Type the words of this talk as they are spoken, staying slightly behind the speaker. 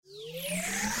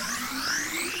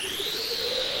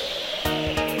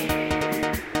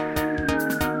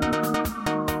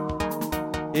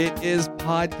It is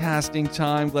podcasting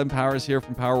time. Glenn Powers here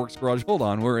from PowerWorks Garage. Hold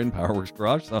on, we're in PowerWorks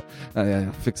Garage, so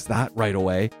I'll fix that right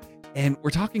away. And we're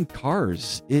talking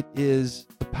cars. It is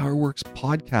the PowerWorks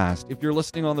podcast. If you're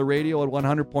listening on the radio at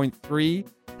 100.3,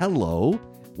 hello.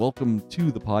 Welcome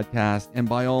to the podcast. And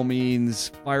by all means,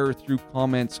 fire through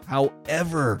comments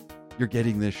however you're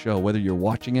getting this show, whether you're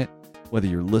watching it, whether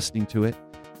you're listening to it.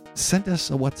 Send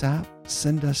us a WhatsApp.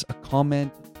 Send us a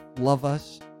comment. Love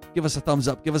us. Give us a thumbs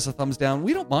up. Give us a thumbs down.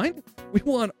 We don't mind. We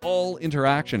want all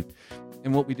interaction.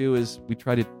 And what we do is we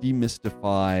try to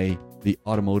demystify the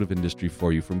automotive industry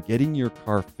for you, from getting your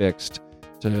car fixed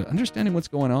to understanding what's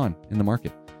going on in the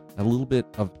market. A little bit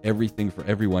of everything for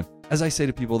everyone. As I say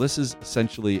to people, this is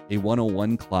essentially a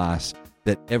 101 class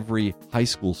that every high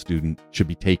school student should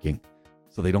be taking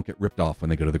so they don't get ripped off when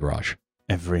they go to the garage.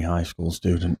 Every high school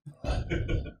student.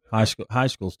 High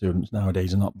school students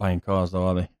nowadays are not buying cars, though,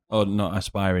 are they? Or not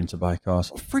aspiring to buy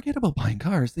cars. Forget about buying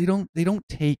cars. They don't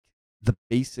take the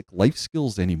basic life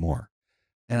skills anymore.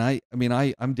 And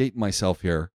I'm dating myself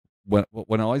here. When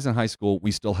I was in high school,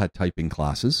 we still had typing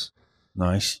classes.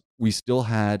 Nice. We still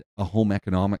had a home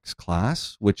economics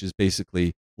class, which is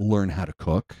basically learn how to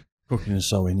cook. Cooking and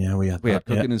sewing, yeah, we had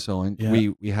cooking and sewing.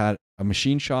 Yeah. We had a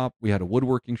machine shop, we had a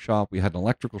woodworking shop, we had an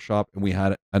electrical shop, and we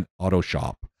had an auto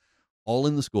shop, all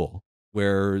in the school,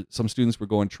 where some students were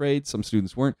going trades, some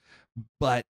students weren't,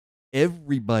 but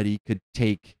everybody could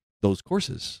take those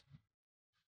courses.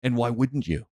 And why wouldn't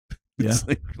you? Yeah.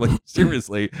 like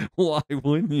seriously, why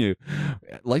wouldn't you?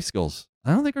 Life skills.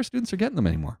 I don't think our students are getting them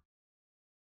anymore.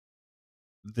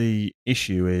 The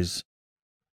issue is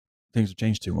things have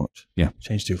changed too much. Yeah.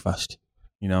 Changed too fast.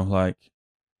 You know, like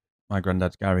my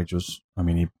granddad's garage was,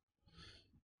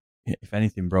 if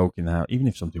anything broke in the house, even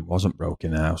if something wasn't broke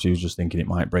in the house, he was just thinking it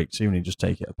might break soon. He'd just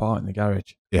take it apart in the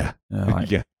garage. Yeah.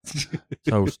 Like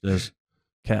toasters,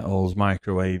 kettles,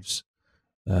 microwaves,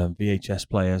 VHS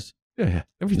players. Yeah.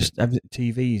 Everything.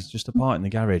 TVs just apart in the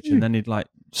garage. And then he'd like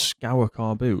scour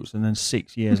car boots. And then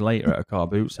 6 years later at a car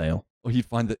boot sale, he'd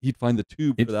find the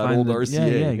tube for that old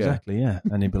RCA. Yeah, exactly, yeah.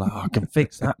 And he'd be like, I can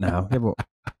fix that now. Yeah, but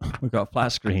we've got a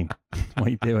flat screen. What are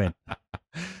you doing?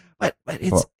 But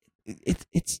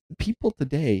it's people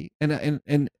today,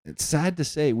 and it's sad to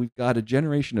say we've got a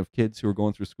generation of kids who are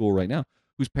going through school right now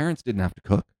whose parents didn't have to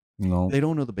cook. No. They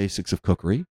don't know the basics of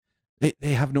cookery.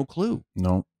 They have no clue.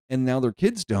 No. And now their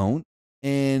kids don't,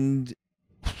 and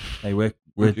hey, we're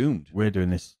doomed. We're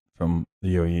doing this from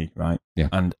the UAE, right? Yeah.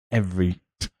 And every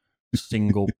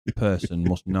single person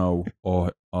must know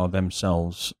or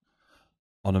themselves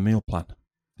on a meal plan.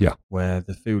 Yeah. Where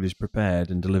the food is prepared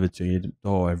and delivered to your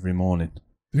door every morning.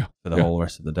 Yeah. For the whole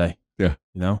rest of the day. Yeah.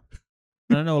 You know?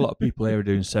 And I know a lot of people here are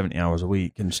doing 70 hours a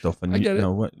week and stuff. And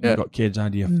you've got kids, how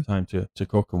do you have time to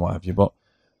cook and what have you? But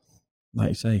like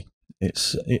you say,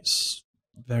 it's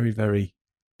very, very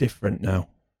different now.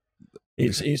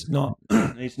 It's not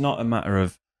a matter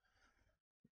of,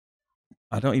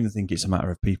 I don't even think it's a matter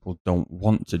of people don't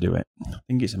want to do it. I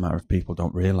think it's a matter of people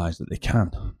don't realise that they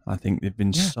can. I think they've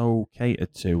been so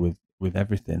catered to with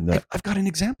everything that... I've got an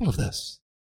example of this.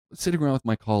 Sitting around with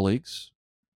my colleagues,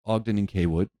 Ogden and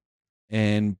Kaywood,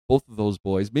 and both of those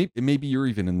boys, maybe you're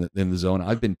even in the zone.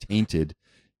 I've been tainted,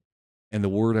 and the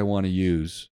word I want to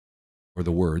use, or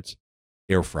the words,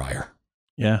 air fryer.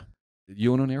 Yeah.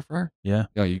 You own an air fryer? Yeah.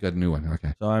 Oh, you got a new one.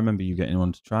 Okay. So I remember you getting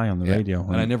one to try on the radio.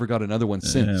 And I never got another one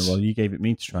since. Well, you gave it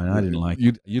me to try, and I didn't like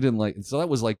it. You didn't like it. So that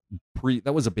was like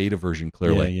that was a beta version,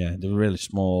 clearly. Yeah. They were really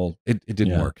small. It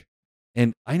didn't work.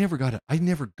 And I never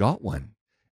got one.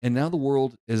 And now the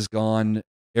world has gone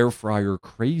air fryer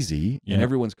crazy, and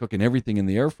everyone's cooking everything in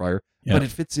the air fryer, but it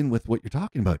fits in with what you're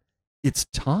talking about. It's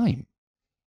time.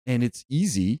 And it's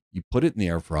easy. You put it in the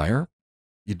air fryer.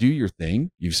 You do your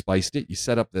thing. You've spiced it. You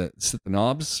set the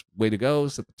knobs. Way to go.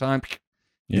 Set the time.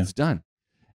 It's done.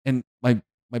 And my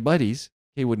buddies,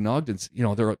 Kaywood and Ogden,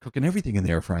 they're cooking everything in the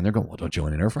air fryer. And they're going, well, don't you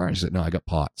want an air fryer? I said, no, I got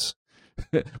pots.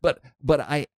 but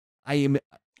I am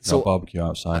so barbecue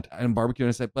outside. I'm barbecuing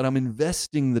outside, but I'm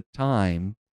investing the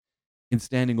time in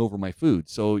standing over my food.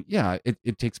 So yeah,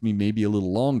 it takes me maybe a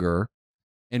little longer.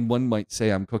 And one might say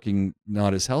I'm cooking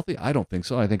not as healthy. I don't think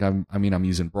so. I think I'm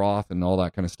using broth and all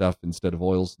that kind of stuff instead of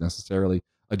oils necessarily.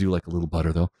 I do like a little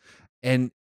butter though.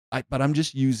 But I'm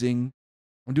doing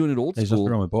it old school. There's nothing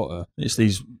wrong with butter. It's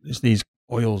these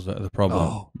oils that are the problem.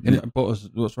 Oh, and butter's,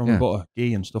 what's wrong with butter?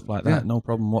 Ghee and stuff like that. Yeah. No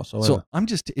problem whatsoever. So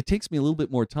it takes me a little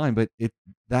bit more time, but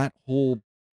that whole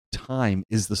time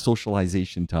is the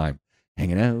socialization time.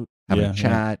 Hanging out, having a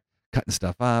chat, cutting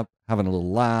stuff up, having a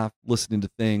little laugh, listening to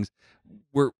things.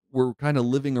 We're kind of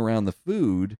living around the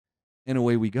food, and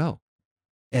away we go.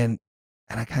 And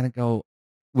I kind of go,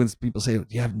 when people say, are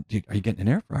you getting an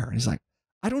air fryer? And he's like,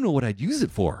 I don't know what I'd use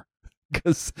it for.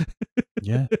 Because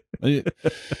yeah, you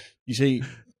see,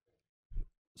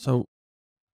 so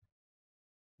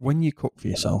when you cook for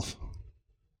yourself,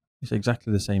 it's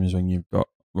exactly the same as when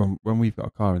we've got a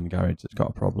car in the garage that's got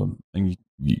a problem, and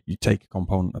you take a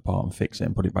component apart and fix it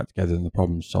and put it back together, and the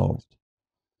problem's solved.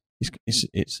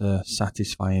 It's a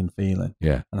satisfying feeling.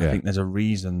 Yeah. And I think there's a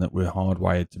reason that we're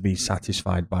hardwired to be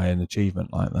satisfied by an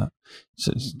achievement like that.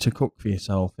 So to cook for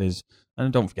yourself is,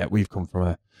 and don't forget, we've come from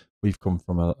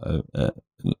a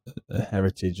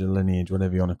heritage, a lineage,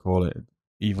 whatever you want to call it,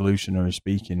 evolutionary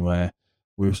speaking, where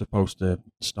we were supposed to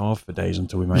starve for days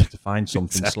until we managed to find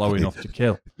something slow enough to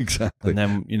kill. Exactly. And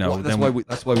then, that's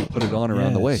why we put it on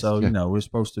around the waist. So, we're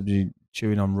supposed to be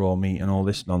chewing on raw meat and all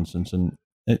this nonsense. And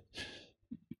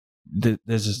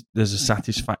there's a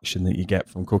satisfaction that you get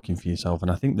from cooking for yourself. And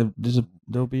I think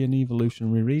there'll be an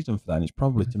evolutionary reason for that. And it's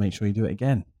probably to make sure you do it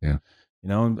again. Yeah.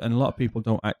 And a lot of people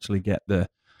don't actually get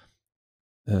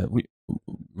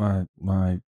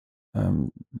my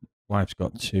wife's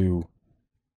got two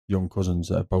young cousins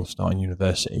that are both starting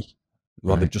university.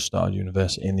 Well, they've just started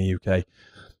university in the UK,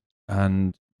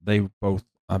 and they both,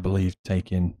 I believe,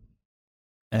 taking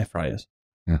air fryers.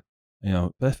 Yeah,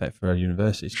 perfect for a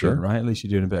university student, right? At least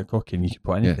you're doing a bit of cooking. You can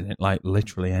put anything in, like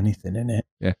literally anything in it.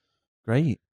 Yeah,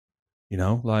 great.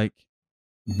 Like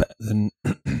better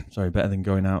than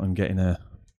going out and getting well,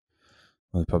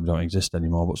 they probably don't exist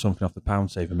anymore, but something off the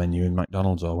Pound Saver menu in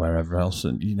McDonald's or wherever else.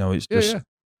 And, it's just,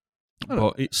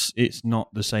 but it's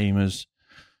not the same as,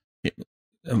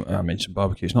 I mentioned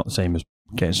barbecue, it's not the same as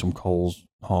getting some coals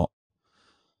hot,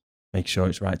 make sure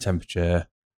it's right temperature,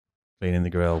 cleaning the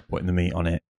grill, putting the meat on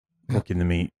it, cooking the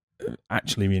meat,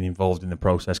 actually being involved in the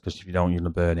process, because if you don't, you're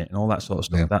going to burn it and all that sort of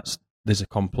stuff. Yeah. There's a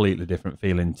completely different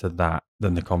feeling to that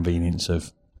than the convenience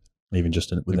of even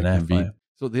just with an air fryer.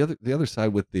 So the other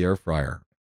side with the air fryer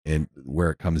and where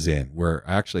it comes in, where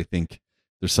I actually think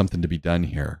there's something to be done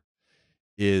here,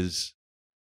 is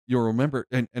you'll remember,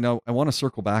 and I want to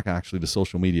circle back actually to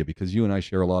social media, because you and I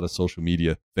share a lot of social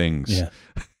media things. Yeah.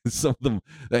 Some of them,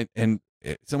 and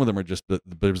some of them are just the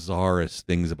bizarrest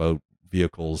things about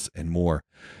vehicles and more.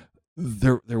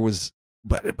 There was,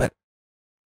 but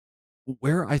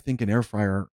where I think an air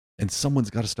fryer, and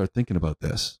someone's got to start thinking about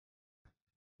this,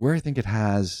 where I think it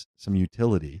has some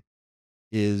utility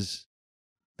is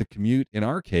the commute. In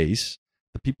our case,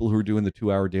 the people who are doing the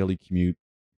 2-hour daily commute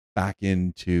back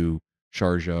into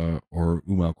Sharjah or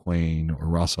Quain or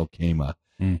Ras Al Khaimah,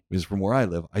 because from where I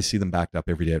live, I see them backed up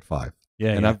every day at 5.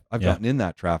 Yeah, and I've gotten in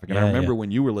that traffic, and I remember when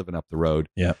you were living up the road.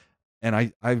 Yeah,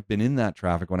 and I've been in that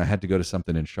traffic when I had to go to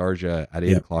something in Sharjah at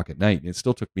 8 o'clock at night, and it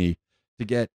still took me to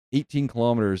get 18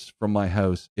 kilometers from my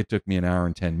house. It took me an hour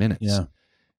and 10 minutes. Yeah.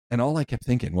 And all I kept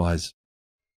thinking was,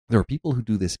 there are people who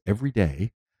do this every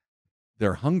day.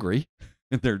 They're hungry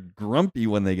and they're grumpy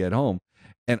when they get home.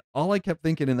 And all I kept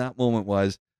thinking in that moment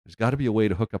was, there's got to be a way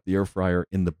to hook up the air fryer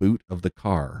in the boot of the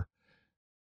car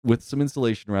with some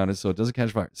insulation around it so it doesn't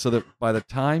catch fire. So that by the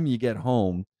time you get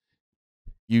home,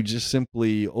 you just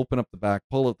simply open up the back,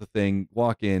 pull out the thing,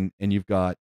 walk in, and you've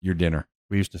got your dinner.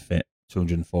 We used to fit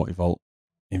 240 volt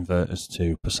inverters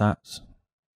to Passats.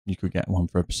 You could get one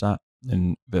for a Passat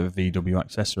and a bit of a VW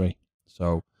accessory.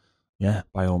 So, yeah,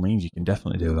 by all means, you can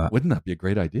definitely do that. Wouldn't that be a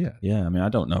great idea? Yeah, I mean, I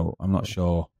don't know. I'm not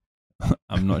sure.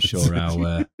 I'm not sure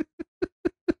how.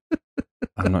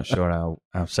 I'm not sure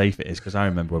how safe it is, because I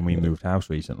remember when we moved house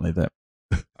recently that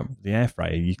the air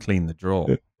fryer, you clean the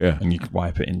drawer and you can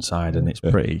wipe it inside, and it's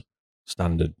pretty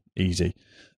standard, easy.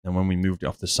 And when we moved it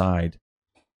off the side,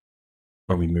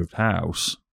 when we moved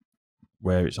house,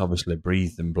 where it's obviously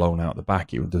breathed and blown out the back,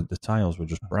 the tiles were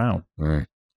just brown. Right.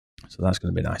 So that's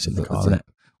going to be nice in the car, isn't it?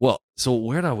 Well, so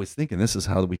where I was thinking, this is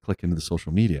how we click into the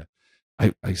social media.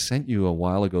 I sent you a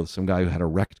while ago some guy who had a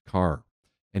wrecked car,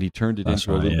 and he turned it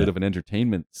into a little bit of an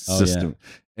entertainment system,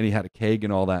 and he had a keg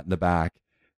and all that in the back.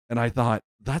 And I thought,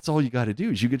 that's all you got to do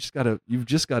is you've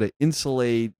just got to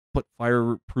insulate, put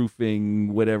fireproofing,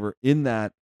 whatever in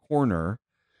that corner,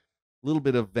 a little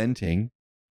bit of venting.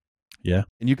 Yeah.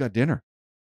 And you got dinner.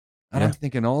 And I'm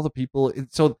thinking all the people.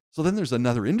 So then there's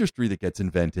another industry that gets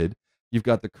invented. You've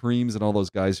got the creams and all those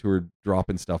guys who are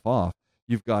dropping stuff off.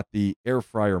 You've got the air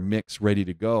fryer mix ready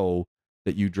to go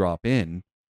that you drop in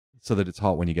so that it's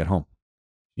hot when you get home.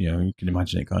 You can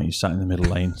imagine it, can't you? Sat in the middle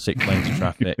lane, 6 lanes of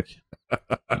traffic.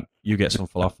 You get some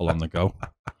falafel on the go.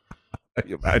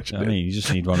 You imagine? I mean, you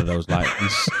just need one of those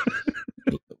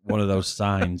one of those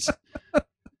signs.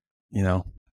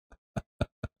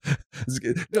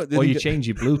 No, Or you change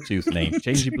your Bluetooth name.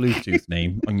 Change your Bluetooth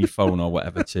name on your phone or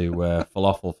whatever to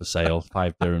falafel for sale,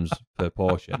 5 dirhams per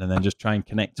portion, and then just try and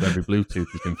connect to every Bluetooth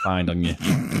you can find on your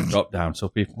drop down, so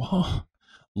people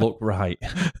look right.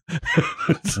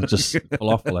 And just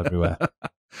falafel everywhere.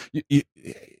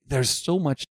 There's so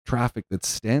much traffic that's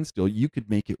standstill. You could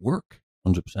make it work.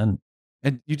 100%.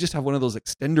 And you just have one of those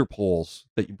extender poles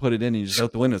that you put it in and you just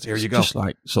out the windows. Here you go. Just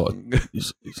like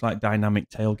it's like dynamic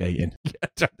tailgating.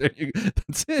 Yeah,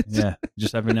 that's it. Yeah.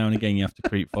 Just every now and again you have to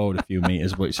creep forward a few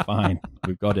meters, but it's fine.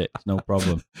 We've got it. It's no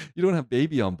problem. You don't have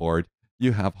baby on board.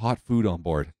 You have hot food on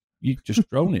board. You just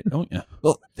drone it, don't you?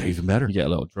 Well, they're even better. You get a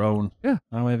little drone. Yeah.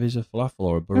 How heavy is a falafel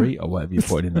or a burrito, whatever you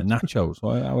put in the nachos?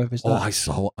 How heavy is that?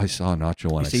 Oh, I saw a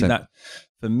nacho one. You see that?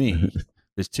 For me,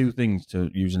 there's two things to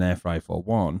use an air fryer for.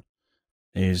 One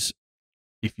is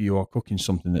if you are cooking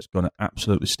something that's going to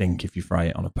absolutely stink if you fry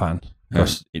it on a pan,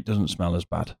 because it doesn't smell as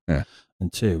bad. Yeah.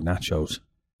 And two, nachos.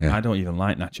 Yeah. I don't even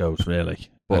like nachos really,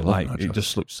 but nachos. It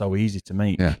just looks so easy to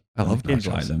make. Yeah, I love kids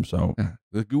nachos. like them. So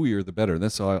the gooier the better.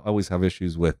 That's why I always have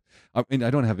issues with. I mean, I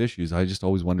don't have issues. I just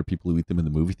always wonder people who eat them in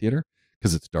the movie theater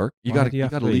because it's dark. You got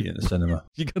to leave at the cinema.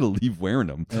 You got to leave wearing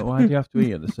them. Why do you have to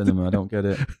eat at the cinema? I don't get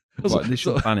it. They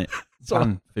should ban it.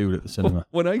 Ban food at the cinema.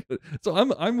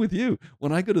 I'm with you.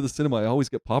 When I go to the cinema, I always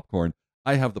get popcorn.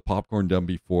 I have the popcorn done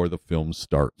before the film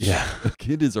starts. Yeah,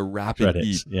 it is a rapid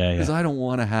eat. Yeah, because I don't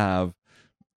want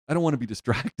to be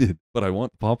distracted, but I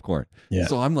want the popcorn. Yeah.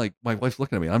 So I'm like, my wife's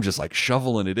looking at me. I'm just like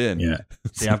shoveling it in. Yeah.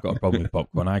 See, I've got a problem with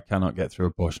popcorn. I cannot get through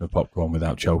a portion of popcorn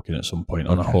without choking at some point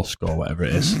on a husk or whatever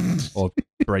it is, or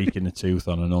breaking a tooth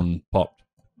on an unpopped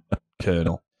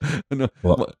kernel. No,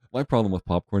 my problem with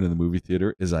popcorn in the movie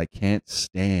theater is I can't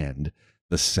stand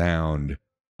the sound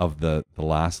of the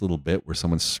last little bit where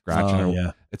someone's scratching.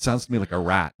 Yeah. It sounds to me like a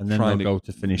rat. And then they'll go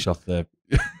to finish off the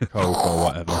Coke or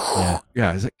whatever. Yeah.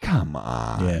 Yeah. Is it? Come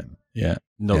on. Yeah. Yeah.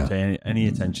 Don't pay any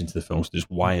attention to the films. Just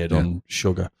wired on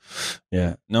sugar.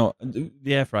 Yeah. No,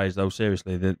 the air fryers though,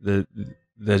 seriously,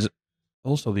 there's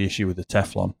also the issue with the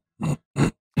Teflon.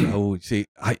 Oh, see,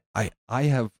 I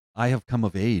have come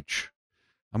of age.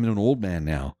 I'm an old man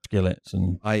now. Skillets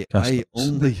and I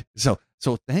only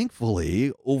so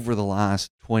thankfully over the last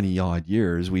 20 odd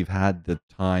years we've had the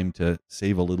time to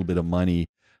save a little bit of money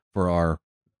for our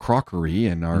crockery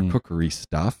and our cookery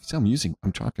stuff. So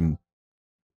I'm talking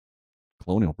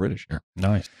colonial British here.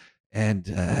 Nice.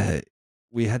 And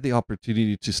we had the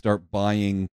opportunity to start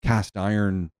buying cast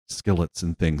iron skillets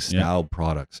and things, Staub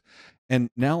products. And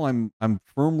now I'm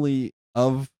firmly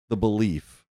of the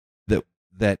belief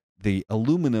that the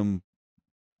aluminum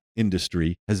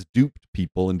industry has duped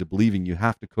people into believing you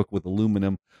have to cook with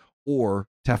aluminum or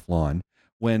Teflon.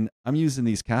 When I'm using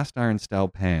these cast iron style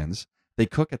pans, they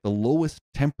cook at the lowest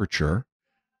temperature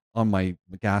on my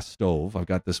gas stove. I've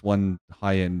got this one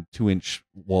high-end 2-inch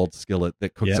walled skillet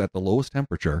that cooks at the lowest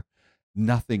temperature.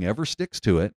 Nothing ever sticks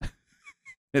to it.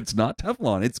 It's not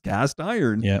Teflon, it's cast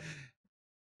iron. Yeah.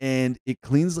 And it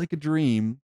cleans like a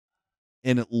dream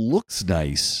and it looks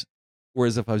nice.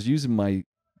 Whereas if I was using my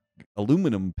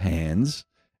aluminum pans,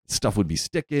 stuff would be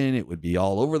sticking. It would be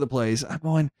all over the place. I'm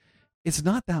going, it's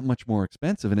not that much more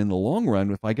expensive. And in the long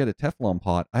run, if I get a Teflon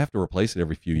pot, I have to replace it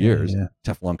every few years. Yeah.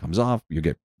 Teflon comes off, you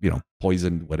get,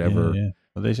 poisoned, whatever. Yeah.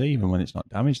 But they say even when it's not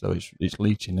damaged, though, it's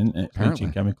leaching, isn't it? It's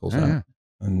leaching chemicals out. Yeah.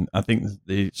 And I think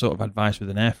the sort of advice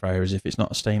with an air fryer is if it's not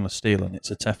a stainless steel and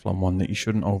it's a Teflon one, that you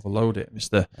shouldn't overload it. It's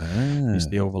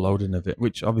the overloading of it,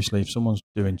 which obviously if someone's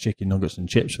doing chicken nuggets and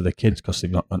chips for the kids because they've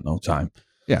not got no time.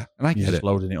 Yeah, and I get just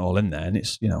loading it all in there, and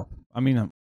it's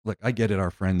look, I get it.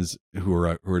 Our friends who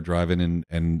are driving,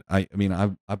 and I've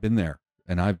been there,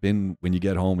 and I've been when you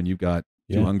get home and you've got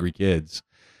two hungry kids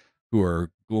who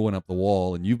are going up the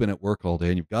wall, and you've been at work all day,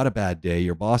 and you've got a bad day.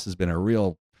 Your boss has been a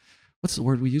real, what's the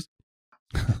word we use?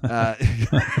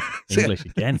 English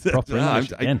again, proper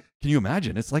English again. Can you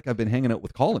imagine? It's like I've been hanging out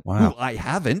with Colin. Wow. Who I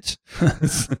haven't.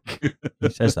 He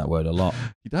says that word a lot.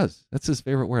 He does. That's his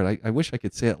favorite word. I wish I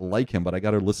could say it like him, but I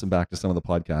got to listen back to some of the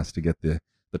podcasts to get the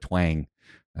twang.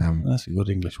 That's a good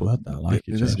English word. I like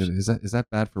it. Is that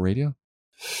bad for radio?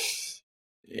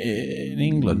 In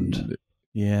England,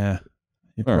 yeah.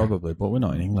 Probably, but we're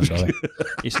not in England, are we?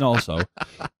 It's not also.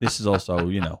 This is also,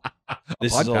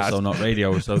 this is also not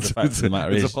radio. So the fact of the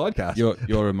matter is, it's a podcast.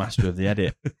 You're a master of the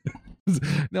edit.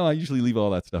 No, I usually leave all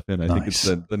that stuff in. I think it's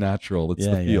the natural. It's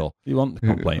the feel. You want the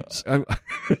complaints?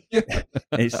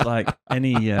 It's like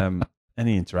any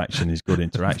interaction is good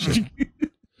interaction.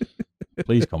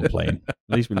 Please complain. At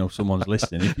least we know someone's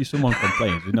listening. If someone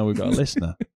complains, we know we've got a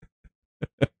listener.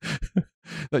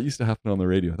 That used to happen on the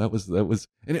radio. That was,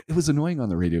 and it was annoying on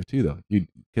the radio too, though.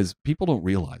 Because people don't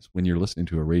realize when you're listening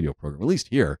to a radio program, at least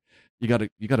here, you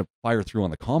gotta fire through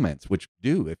on the comments, which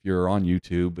do if you're on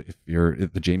YouTube. If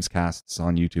the James Casts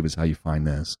on YouTube is how you find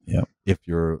this. Yeah. If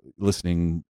you're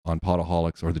listening on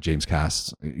Podaholics or the James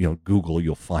Casts, Google,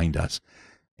 you'll find us.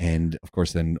 And of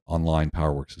course, then online,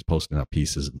 PowerWorks is posting up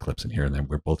pieces and clips in here, and then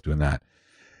we're both doing that.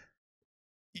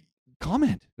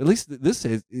 Comment. At least this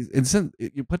is,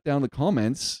 you put down the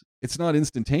comments. It's not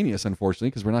instantaneous, unfortunately,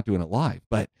 because we're not doing it live.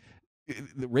 But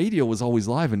the radio was always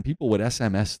live, and people would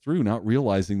SMS through, not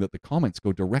realizing that the comments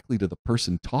go directly to the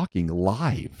person talking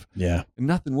live. Yeah. And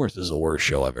nothing worse. This is the worst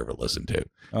show I've ever listened to.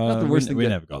 Nothing worse. We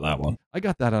never got that one. I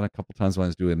got that on a couple times when I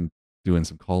was doing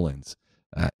some call-ins.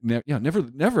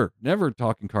 Never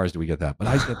talking cars do we get that, but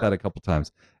I get that a couple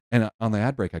times. And on the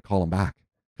ad break, I call them back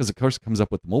because of course it comes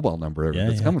up with the mobile number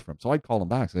it's coming from. So I'd call them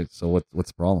back. So what's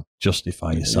the problem?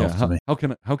 Justify yourself to me.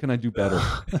 How can I do better?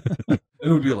 It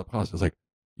would be like, I was like,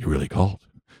 you really called.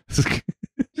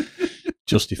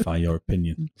 Justify your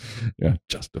opinion. Yeah,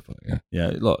 justify.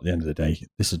 Yeah. Look, at the end of the day,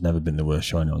 this has never been the worst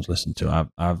show anyone's listened to.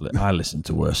 I listen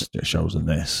to worse shows than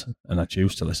this, and I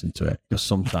choose to listen to it because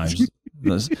sometimes,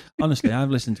 honestly, I've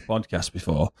listened to podcasts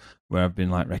before where I've been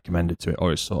like recommended to it,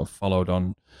 or it's sort of followed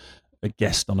on a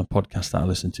guest on a podcast that I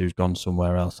listened to who's gone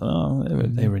somewhere else.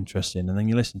 And, they were interesting, and then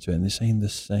you listen to it, and they're saying the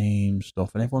same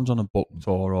stuff, and everyone's on a book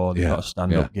tour or they've got a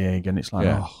stand-up gig, and it's like,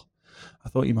 I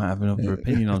thought you might have another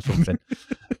opinion on something.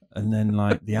 And then,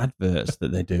 like, the adverts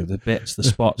that they do, the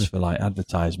spots for, like,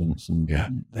 advertisements,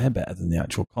 and they're better than the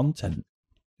actual content.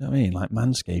 You know what I mean? Like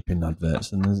manscaping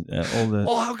adverts and all the...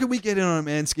 Oh, how can we get in on a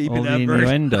manscaping all the advert?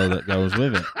 innuendo that goes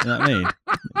with it. You know what I mean?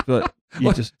 But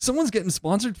someone's getting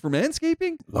sponsored for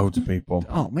manscaping? Loads of people.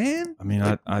 Oh, man. I mean,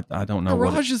 I don't know.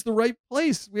 Garage is the right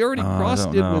place. We already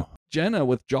crossed it with Jenna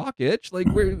with Jock Itch. Like,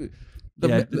 we're...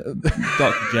 Dr.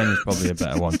 Jen is probably a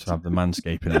better one to have the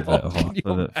manscaping advert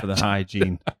for the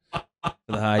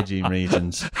hygiene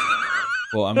reasons.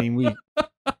 But I mean,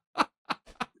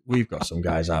 we've got some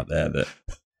guys out there that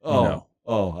no,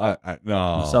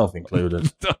 myself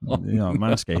included.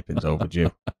 Manscaping's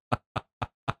overdue.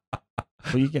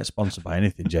 But you get sponsored by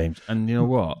anything, James, and you know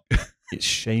what? It's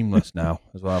shameless now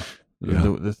as well.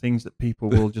 The things that people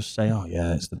will just say, "Oh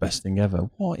yeah, it's the best thing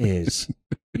ever." What is?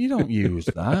 You don't use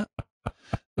that.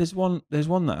 There's one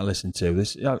that I listen to.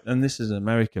 This is an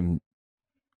American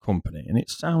company, and it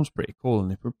sounds pretty cool,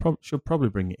 and they should probably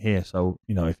bring it here. So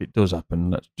if it does happen,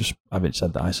 let's just have it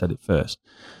said that I said it first.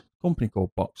 A company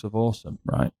called Box of Awesome,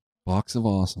 right? Box of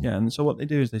Awesome. Yeah, and so what they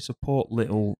do is they support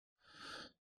little.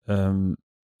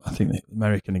 I think they're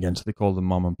American again, so they call them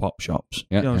mom and pop shops.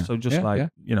 So just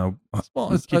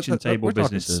small kitchen table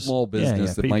businesses, small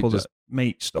business that people might just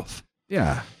make stuff.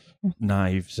 Yeah,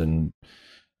 knives and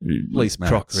placemats,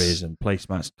 crockeries and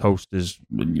placemats, coasters,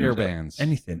 hairbands,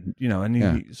 anything.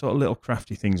 Any sort of little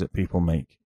crafty things that people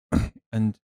make,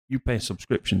 and you pay a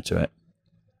subscription to it,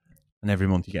 and every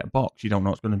month you get a box. You don't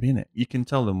know what's going to be in it. You can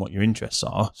tell them what your interests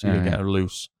are, so you get a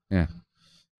loose. Yeah,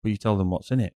 but you tell them what's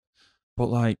in it. But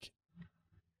like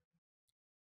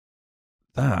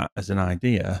that as an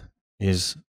idea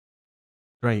is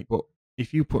great, but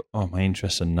if you put my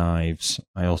interests are knives,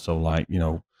 I also like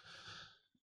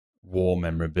war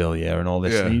memorabilia and all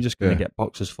this, and you're just going to get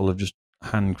boxes full of just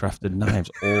handcrafted knives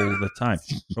all the time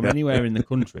from anywhere in the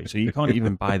country, so you can't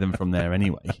even buy them from there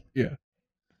anyway.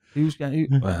 Who's getting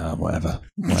whatever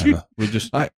we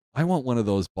just I want one of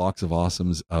those Box of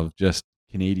Awesomes of just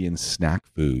Canadian snack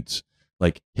foods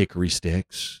like hickory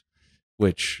sticks,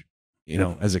 which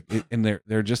and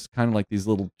they're just kind of like these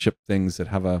little chip things that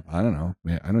have I don't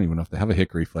even know if they have a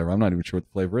hickory flavor. I'm not even sure what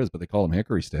the flavor is, but they call them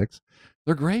hickory sticks.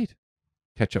 They're great.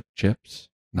 Ketchup chips,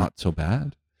 not so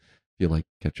bad. If you like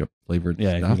ketchup flavored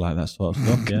stuff. Yeah, you like that sort of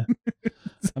stuff, yeah.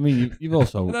 I mean, you've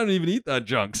also... I don't even eat that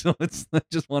junk, so I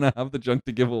just want to have the junk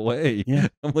to give away. Yeah.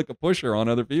 I'm like a pusher on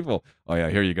other people. Oh yeah,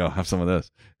 here you go. Have some of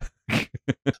this.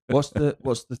 What's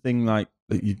the thing like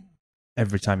that you...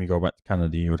 Every time you go back to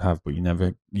Canada, you would have, but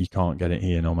you can't get it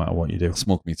here no matter what you do.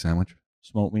 Smoked meat sandwich.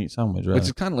 Smoked meat sandwich, right? Which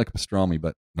is kind of like a pastrami,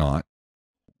 but not.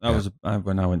 That was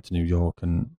when I went to New York,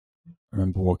 and I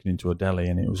remember walking into a deli,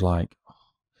 and it was like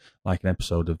an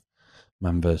episode of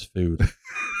Man vs. Food.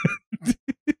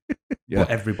 But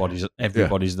everybody's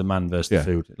the man versus the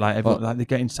food. Like like they're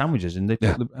getting sandwiches, and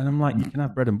and I'm like, you can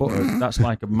have bread and butter. That's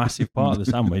like a massive part of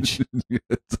the sandwich.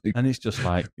 And it's just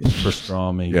like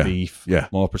pastrami, beef,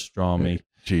 more pastrami,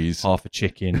 cheese, half a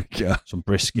chicken, some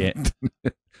brisket.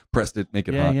 Pressed it, make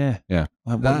it hot. Yeah.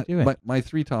 Like, what are you doing? My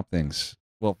three top things.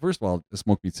 Well, first of all, a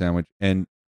smoked meat sandwich, and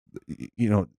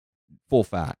full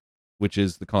fat, which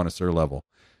is the connoisseur level.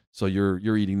 So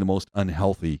you're eating the most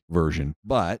unhealthy version,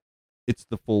 but it's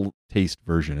the full taste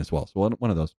version as well. So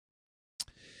one of those.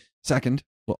 Second,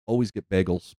 we'll always get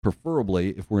bagels.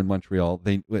 Preferably, if we're in Montreal,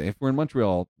 then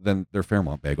they're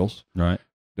Fairmont bagels. Right.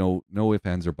 No ifs,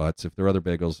 ands, or buts. If there are other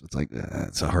bagels, it's like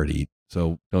it's a hard eat,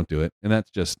 so don't do it. And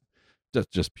that's just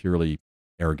purely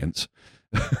arrogance.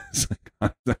 It's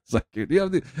like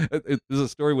there's a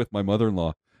story with my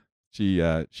mother-in-law.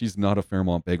 She's not a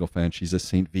Fairmont bagel fan. She's a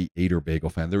St. Viator bagel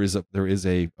fan. There is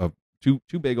a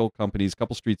two bagel companies, a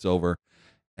couple streets over,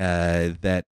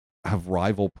 that have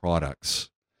rival products.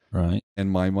 Right. And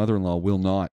my mother-in-law will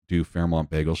not do Fairmont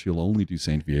bagels. She'll only do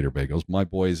St. Viator bagels. My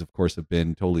boys, of course, have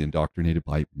been totally indoctrinated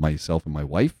by myself and my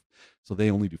wife, so they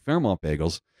only do Fairmont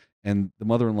bagels. And the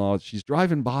mother-in-law, she's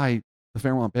driving by the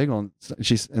Fairmont bagel, and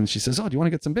she says, "Oh, do you want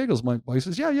to get some bagels?" My boy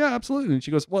says, "Yeah, absolutely." And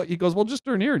she goes, "Well," he goes, "Well, just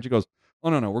turn here." And she goes, "Oh,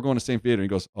 no, we're going to St. Viator."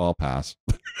 And he goes, "Oh, I'll pass."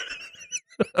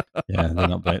 Yeah, they're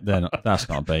not. That's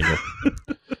not a bagel.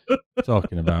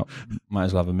 Talking about, might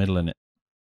as well have a middle in it.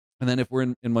 And then if we're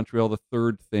in Montreal, the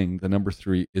third thing, the number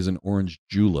 3, is an orange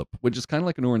julep, which is kind of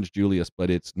like an orange Julius,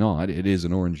 but it's not. It is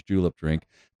an orange julep drink,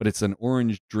 but it's an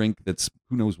orange drink that's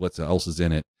who knows what else is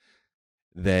in it,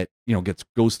 that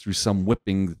goes through some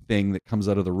whipping thing that comes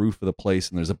out of the roof of the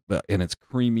place, and it's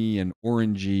creamy and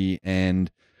orangey, and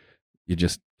you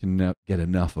just cannot get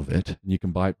enough of it. And you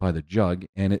can buy it by the jug,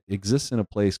 and it exists in a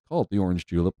place called the Orange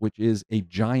Julep, which is a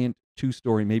giant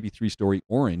 2-story, maybe 3-story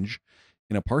orange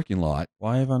in a parking lot.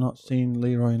 Why have I not seen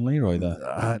Leroy and Leroy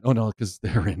there? No, because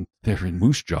they're in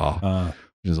Moose Jaw,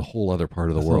 which is a whole other part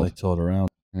of the world. They toured around.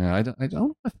 Yeah, I don't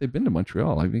know if they've been to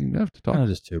Montreal. I mean, I have to talk.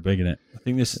 Canada's too big, isn't it? I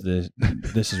think this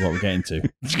is what we're getting to.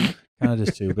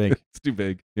 Canada's too big. It's too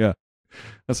big. Yeah,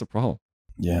 that's a problem.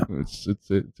 Yeah, it's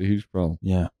a huge problem.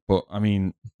 Yeah, but I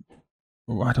mean,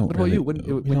 I don't. What about you?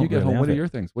 When you get home, what are your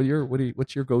things?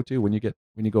 What's your go-to when you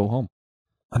go home?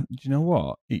 Do you know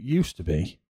what? It used to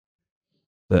be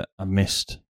that I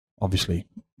missed, obviously,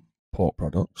 pork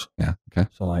products. Yeah. Okay.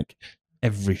 So like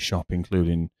every shop,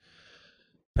 including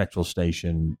petrol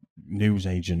station,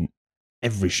 newsagent,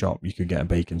 every shop you could get a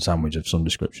bacon sandwich of some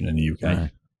description in the UK.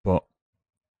 Right. But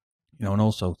and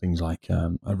also things like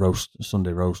a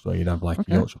Sunday roast where you'd have like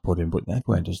Yorkshire pudding, but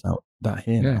everywhere does that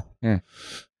here now. Yeah.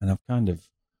 And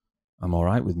I'm all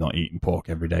right with not eating pork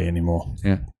every day anymore.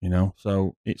 Yeah.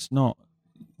 So it's not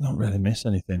really miss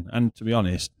anything. And to be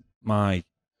honest, my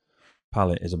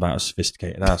palate is about as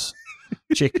sophisticated as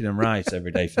chicken and rice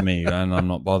every day for me, and I'm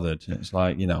not bothered. It's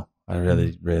like, I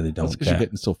really don't care. Because you're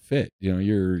getting so fit.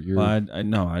 You're. Well,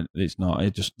 no, it's not. I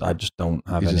just don't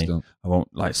have any. Don't. I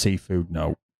won't like seafood.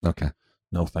 No. Okay.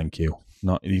 No, thank you.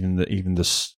 Not even the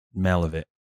smell of it.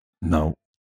 No.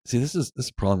 See, this is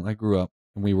a problem. I grew up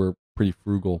and we were pretty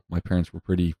frugal. My parents were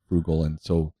pretty frugal, and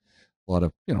so a lot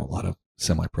of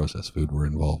semi-processed food were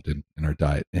involved in our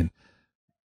diet. And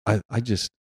I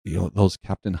just those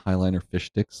Captain Highliner fish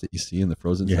sticks that you see in the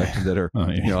frozen section that are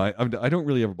I don't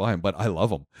really ever buy them, but I love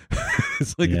them.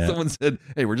 It's like if someone said,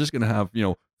 "Hey, we're just gonna have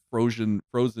frozen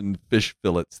fish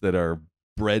fillets that are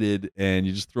breaded, and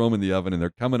you just throw them in the oven and they're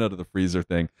coming out of the freezer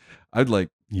thing." I'd like,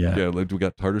 we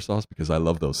got tartar sauce, because I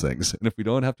love those things. And if we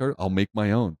don't have tartar, I'll make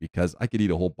my own, because I could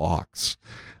eat a whole box.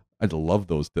 I'd love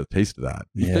the taste of that.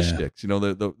 The fish sticks,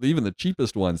 even the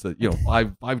cheapest ones that,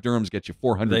 five dirhams get you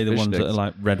 400 They the fish ones sticks. that are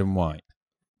like red and white.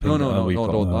 No,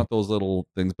 not those little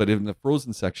things. But in the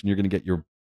frozen section, you're going to get your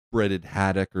breaded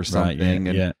haddock or something.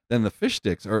 Right, and then the fish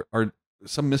sticks are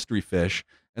some mystery fish,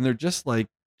 and they're just like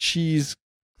cheese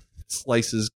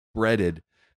slices breaded.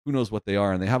 Who knows what they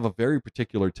are? And they have a very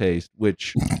particular taste,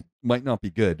 which might not be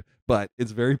good, but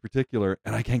it's very particular,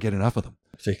 and I can't get enough of them.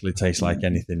 Particularly tastes like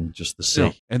anything just the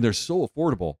sea. And they're so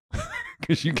affordable,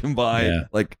 because you can buy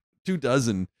like 2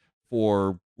 dozen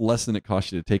for less than it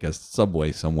costs you to take a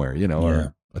subway somewhere,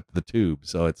 or the tube.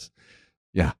 So it's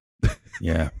I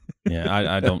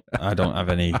don't have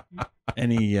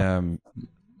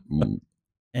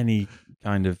any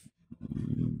kind of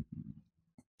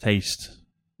taste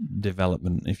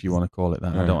development, if you want to call it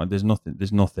that. Right. I don't. There's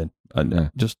nothing.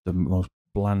 Just the most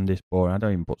blandest, boring. I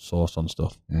don't even put sauce on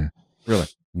stuff. Yeah. Really?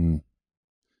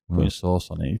 Putting sauce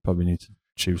on it, you probably need to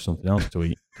choose something else to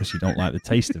eat, because you don't like the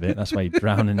taste of it. That's why you're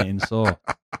drowning it in sauce.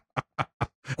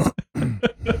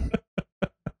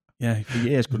 For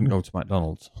years couldn't go to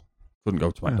McDonald's.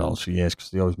 For years,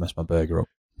 because they always mess my burger up.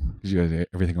 Because you guys ate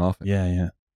everything off it? Yeah.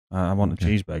 I want a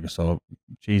cheeseburger, so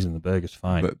cheese in the burger's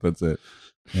fine. That's it.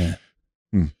 Yeah.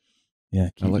 Yeah,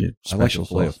 I like the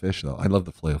filet of fish, though. I love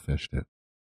the filet of fish, too.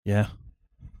 Yeah.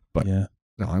 But no,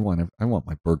 I want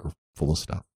my burger full of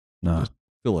stuff. No. Just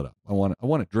fill it up. I want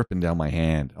it dripping down my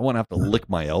hand. I want to have to lick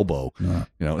my elbow. No.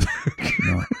 No.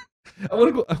 I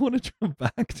want to jump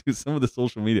back to some of the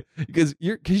social media because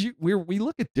we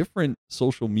look at different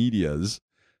social medias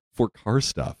for car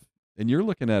stuff. And you're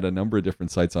looking at a number of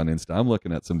different sites on Insta. I'm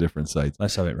looking at some different sites.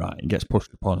 Let's have it right. It gets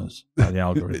pushed upon us by the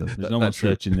algorithm. There's no one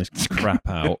searching this crap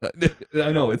out.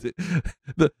 I know. It's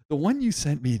the one you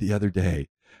sent me the other day.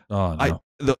 Oh,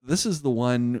 no. This is the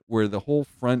one where the whole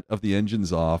front of the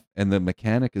engine's off and the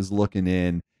mechanic is looking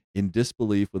in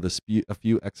disbelief with a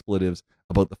few expletives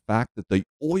about the fact that the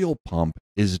oil pump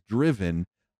is driven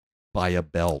by a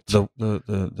belt.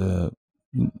 The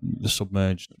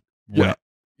submerged wet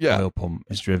oil pump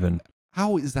is driven.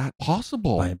 How is that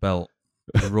possible? By a belt,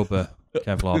 a rubber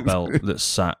Kevlar belt that's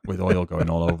sat with oil going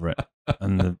all over it,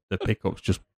 and the pickup's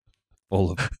just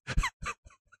full of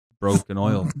broken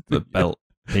oil, the belt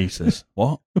pieces.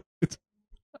 What?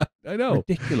 I know.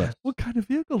 Ridiculous. What kind of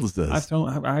vehicle is this?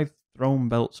 I've thrown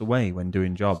belts away when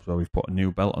doing jobs where we've put a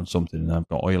new belt on something and I've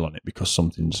got oil on it because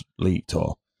something's leaked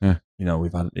or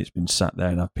it's been sat there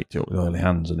and I've picked it up with oily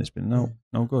hands and it's been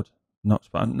no good. Now,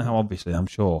 obviously, I'm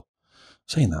sure.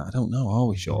 Saying that, I don't know. Are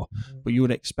we sure? But you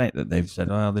would expect that they've said,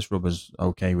 "Oh, this rubber's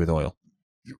okay with oil,"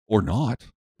 or not.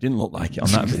 Didn't look like it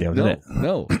on that video, did it?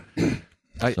 No.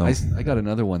 I got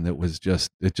another one that was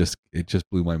just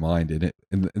blew my mind,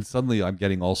 and suddenly I'm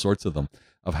getting all sorts of them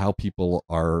of how people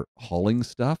are hauling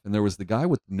stuff. And there was the guy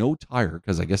with no tire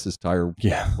because I guess his tire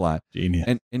flat, genius,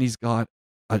 and he's got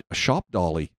a shop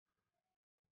dolly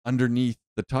underneath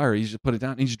the tire. He's just put it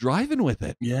down and he's driving with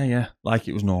it. Yeah, like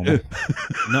it was normal.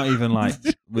 Not even like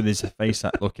with his face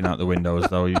looking out the window as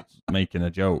though he's making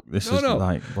a joke. This is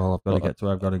like, well, I've got to get to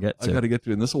where I've got to get to. I've got to get to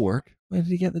it, and this will work. Where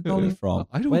did he get the dolly from?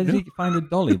 I don't know. Where did he find a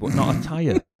dolly but not a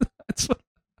tire? That's what...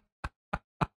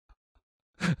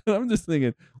 I'm just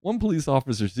thinking, one police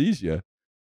officer sees you,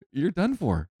 you're done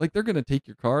for. Like, they're going to take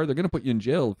your car. They're going to put you in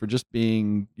jail for just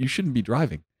being, you shouldn't be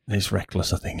driving. It's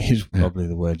reckless, I think, is probably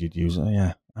the word you'd use.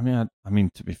 Yeah. I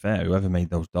mean, to be fair, whoever made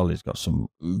those dollies got some...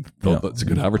 that's a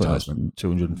good advertisement.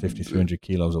 250, 300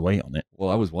 kilos of weight on it. Well,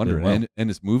 I was wondering. And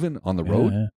it's moving on the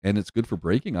road, and it's good for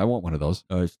braking. I want one of those.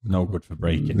 Oh, it's no good for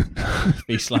braking. If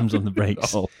he slams on the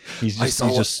brakes, he's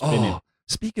just spinning.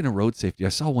 Speaking of road safety, I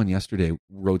saw one yesterday,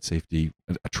 road safety,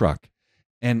 a truck.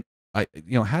 And,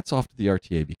 hats off to the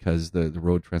RTA because the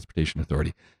Road Transportation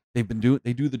Authority, they do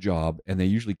the job, and they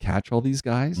usually catch all these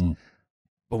guys.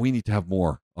 But we need to have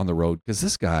more on the road because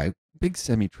this guy, big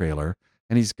semi-trailer,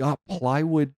 and he's got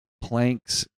plywood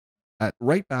planks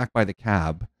right back by the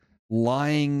cab,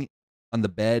 lying on the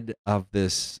bed of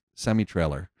this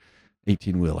semi-trailer,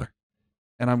 18-wheeler.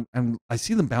 And I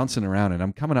see them bouncing around, and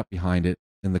I'm coming up behind it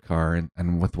in the car, and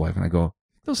I'm with the wife, and I go,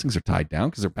 those things are tied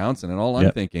down because they're bouncing. And all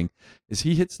I'm thinking is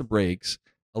he hits the brakes,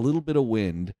 a little bit of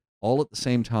wind, all at the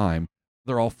same time,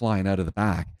 they're all flying out of the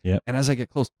back. Yep. And as I get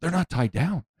close, they're not tied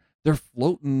down. They're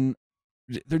floating.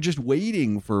 They're just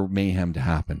waiting for mayhem to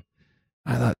happen.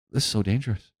 I thought, this is so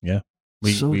dangerous. Yeah.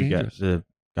 We get the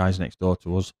guys next door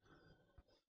to us.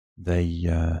 They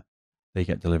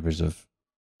get deliveries of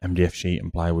MDF sheet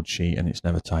and plywood sheet, and it's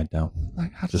never tied down.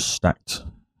 Just stacked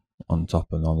on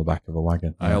top and on the back of a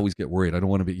wagon. I always get worried. I don't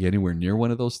want to be anywhere near one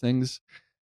of those things.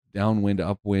 Downwind,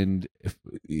 upwind. If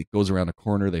it goes around a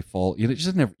corner, they fall. You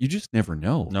just never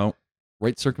know. No.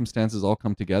 Right circumstances all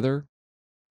come together.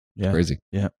 Yeah, crazy.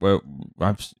 Yeah, well,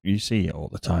 you see it all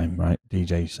the time, right?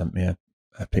 DJ sent me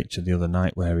a picture the other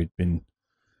night where he'd been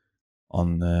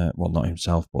on, not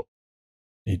himself, but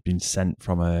he'd been sent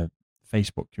from a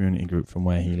Facebook community group from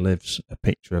where he lives a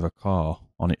picture of a car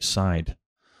on its side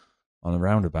on a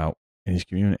roundabout in his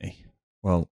community.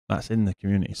 Well, that's in the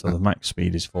community, so the max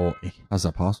speed is 40. How's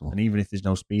that possible? And even if there's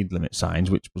no speed limit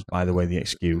signs, which was, by the way, the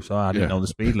excuse, I didn't know the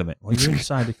speed limit. Well, you're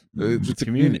inside the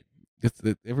community.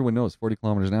 Everyone knows 40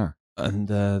 kilometers an hour.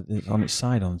 And it's on its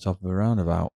side on top of a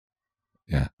roundabout.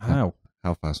 Yeah. How?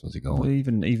 How fast was he going? Well,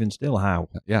 even still, how?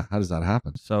 Yeah, how does that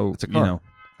happen? So, it's a car.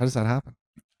 How does that happen?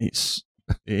 It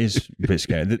is a bit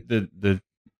scary. The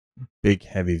big,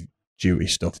 heavy duty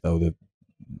stuff, though,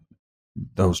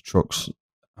 those trucks,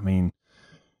 I mean,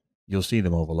 you'll see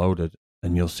them overloaded,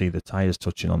 and you'll see the tires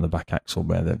touching on the back axle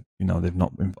where they've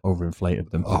not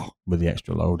overinflated them with the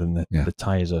extra load, and the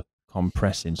tires are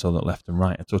compressing so that left and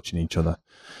right are touching each other,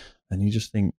 and you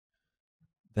just think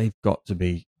they've got to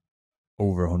be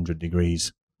over 100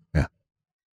 degrees. Yeah,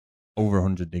 over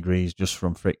 100 degrees just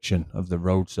from friction of the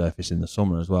road surface in the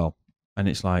summer as well. And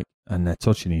it's like, and they're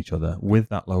touching each other with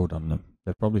that load on them.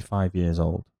 They're probably 5 years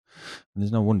old, and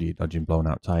there's no wonder you're dodging blown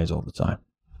out tires all the time.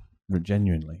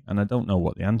 Genuinely. And I don't know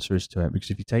what the answer is to it, because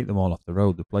if you take them all off the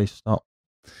road, the place stops.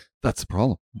 That's the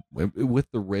problem.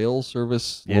 With the rail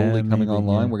service slowly coming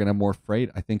online, we're going to have more freight.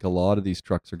 I think a lot of these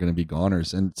trucks are going to be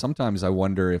goners. And sometimes I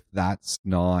wonder if that's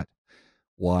not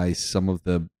why some of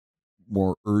the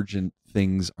more urgent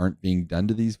things aren't being done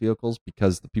to these vehicles,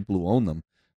 because the people who own them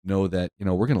know that,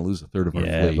 we're going to lose a third of our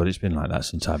fleet. Yeah, but it's been like that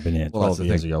since I've been here 12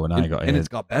 years ago when I got here. And it's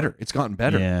got better. It's gotten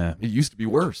better. Yeah. It used to be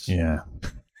worse. Yeah.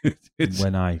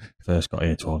 When I first got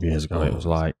here 12 years ago, it was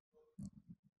like,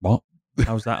 what?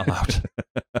 How's that allowed?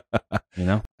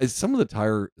 Some of the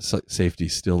tire safety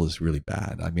still is really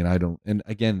bad. I mean, and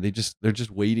again, they're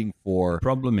just waiting for. The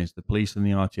problem is the police and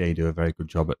the RTA do a very good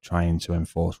job at trying to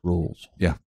enforce rules.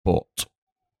 Yeah. But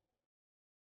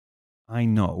I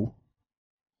know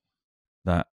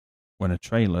that when a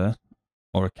trailer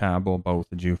or a cab or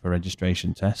both are due for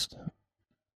registration test,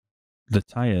 the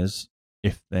tires,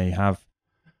 if they have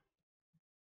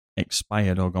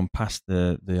expired or gone past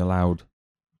the allowed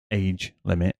age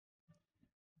limit,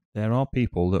 there are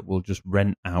people that will just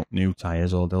rent out new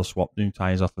tires, or they'll swap new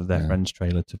tires off of their friend's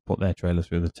trailer to put their trailer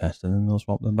through the test, and then they'll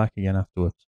swap them back again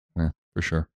afterwards. Yeah, for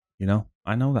sure.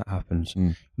 I know that happens.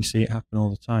 You see it happen all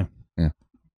the time. Yeah.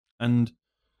 And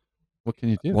what can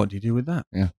you do? What do you do with that?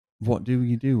 Yeah. What do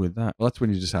you do with that? Well, that's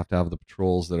when you just have to have the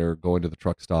patrols that are going to the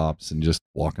truck stops and just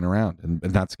walking around, and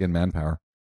that's again manpower.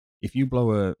 If you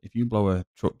blow a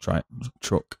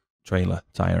truck trailer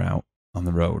tire out on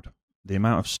the road, the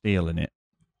amount of steel in it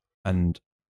and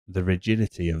the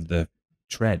rigidity of the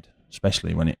tread,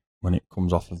 especially when it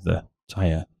comes off of the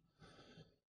tire,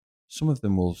 some of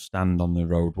them will stand on the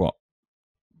road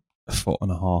a foot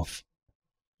and a half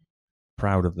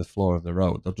proud of the floor of the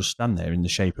road. They'll just stand there in the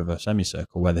shape of a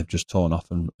semicircle where they've just torn off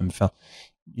and fell.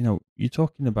 You're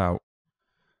talking about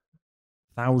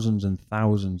thousands and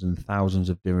thousands and thousands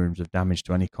of dirhams of damage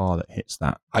to any car that hits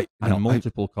that.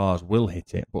 Multiple cars will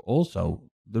hit it, but also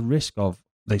the risk of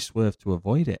they swerve to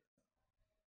avoid it,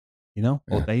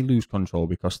 or they lose control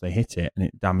because they hit it and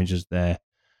it damages their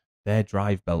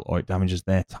drive belt, or it damages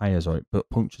their tires, or it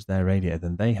punctures their radiator,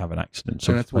 then they have an accident.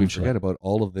 So that's what we forget about,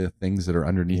 all of the things that are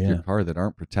underneath your car that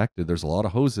aren't protected. There's a lot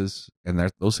of hoses, and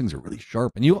those things are really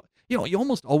sharp. And you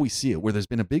almost always see it where there's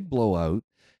been a big blowout.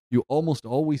 You almost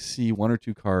always see one or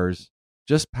two cars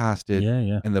just past it,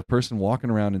 and the person walking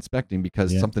around inspecting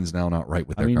because something's now not right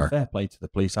with their car. Fair play to the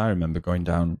police. I remember going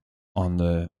down on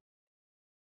the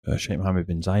Sheikh Mohammed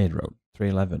bin Zayed Road,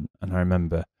 311, and I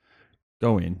remember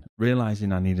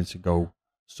realizing I needed to go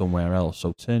somewhere else,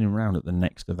 so turning around at the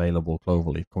next available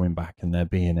cloverleaf, coming back, and there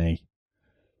being a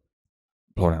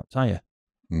blown out tyre,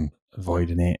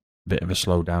 avoiding it, bit of a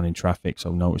slowdown in traffic,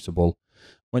 so noticeable.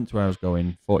 Went to where I was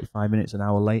going, 45 minutes, an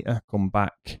hour later, come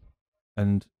back,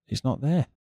 and it's not there.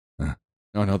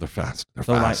 No, they're fast. They're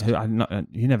fast.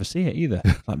 You never see it either.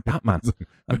 It's like Batman.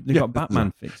 They've got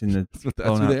Batman fixing the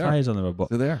blown out tyres on the road.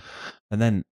 They're there. And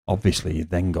then, obviously, you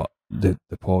then got the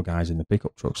poor guys in the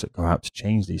pickup trucks that go out to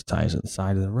change these tyres at the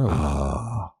side of the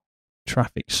road.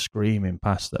 Traffic screaming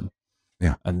past them.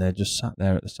 Yeah. And they're just sat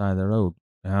there at the side of the road.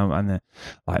 And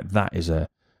that is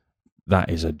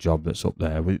a job that's up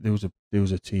there. There was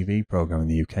a TV program in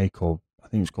the UK called, I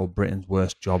think it was called Britain's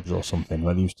Worst Jobs or something,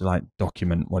 where they used to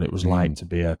document what it was like to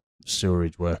be a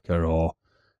sewerage worker, or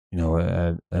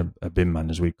a bin man,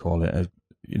 as we call it,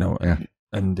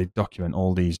 and they document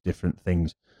all these different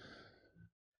things.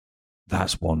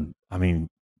 That's one. I mean,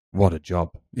 what a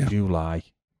job. Yeah. July,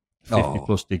 50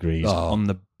 plus degrees on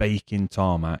the baking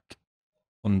tarmac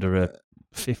under a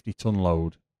 50-ton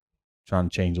load, trying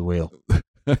to change a wheel.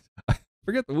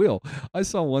 Forget the wheel. I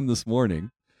saw one this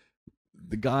morning.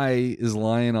 The guy is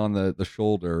lying on the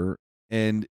shoulder,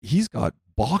 and he's got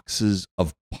boxes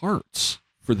of parts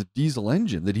for the diesel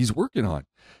engine that he's working on.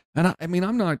 And I mean,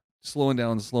 I'm not slowing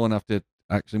down slow enough to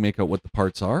actually make out what the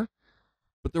parts are,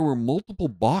 but there were multiple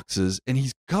boxes, and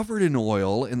he's covered in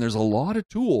oil, and there's a lot of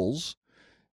tools.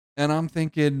 And I'm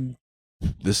thinking,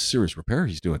 this is serious repair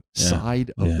he's doing.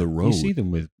 Side of the road. You see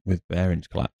them with bearings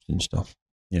collapsed and stuff.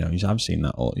 I've seen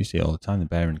that. You see it all the time. The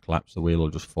bearing collapse, the wheel will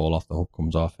just fall off, the hub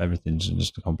comes off, everything's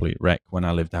just a complete wreck. When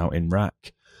I lived out in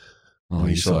Rack,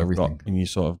 you saw everything. You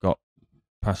sort of got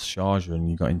past Sharjah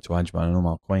and you got into Ajman and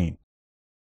Al Quain.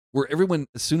 Where everyone,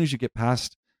 as soon as you get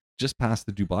just past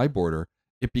the Dubai border,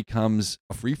 it becomes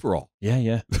a free-for-all.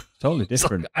 Yeah. Totally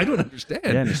different. I don't understand.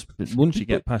 Yeah, once you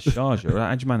get past Sharjah,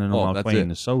 Ajman and Al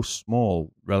Quain are so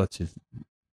small relative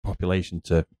population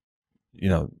to,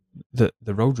 the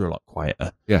roads are a lot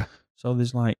quieter. Yeah. So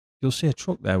there's you'll see a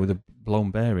truck there with a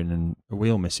blown bearing and a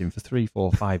wheel missing for 3,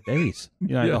 4, 5 days.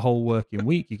 The whole working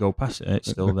week, you go past it and it's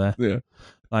still there. Yeah.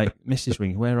 Mrs.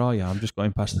 Ring, where are you? I'm just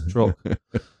going past the truck.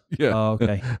 Yeah. Oh,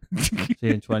 okay. See you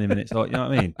in 20 minutes. Oh, you know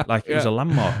what I mean? Like it was a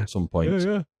landmark at some point.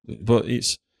 Yeah. But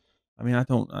it's, I mean,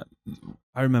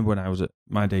 I remember when I was at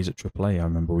my days at AAA, I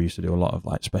remember we used to do a lot of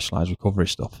like specialized recovery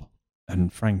stuff.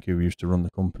 And Frank, who used to run the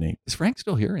company. Is Frank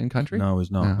still here in country? No,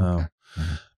 he's not. Oh, no. okay.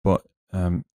 But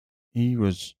he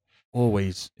was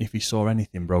always, if he saw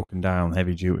anything broken down,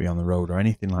 heavy duty on the road or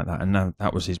anything like that, and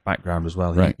that was his background as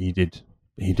well. Right. He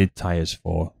did tires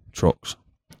for trucks.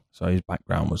 So his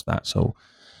background was that. So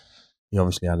he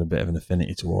obviously had a bit of an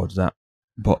affinity towards that.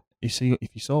 But if you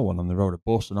saw one on the road, a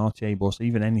bus, an RTA bus,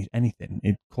 even anything,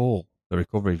 he'd call the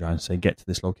recovery guy and say, get to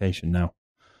this location now.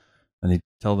 And he'd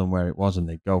tell them where it was and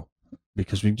they'd go.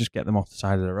 Because we can just get them off the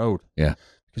side of the road. Yeah.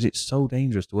 Because it's so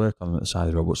dangerous to work on them at the side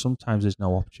of the road. But sometimes there's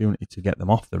no opportunity to get them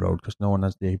off the road because no one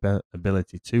has the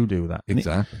ability to do that.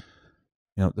 Exactly.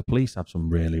 The police have some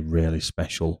really, really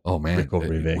special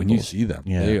recovery vehicles. When you see them,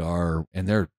 they are, and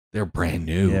they're brand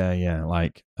new. Yeah.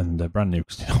 And they're brand new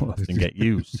because they don't often get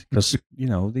used. Because,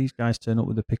 these guys turn up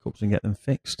with the pickups and get them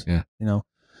fixed. Yeah.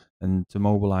 And to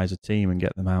mobilize a team and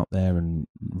get them out there and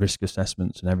risk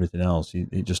assessments and everything else,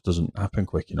 it just doesn't happen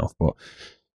quick enough. But,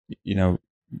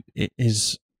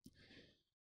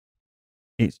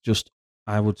 it's just,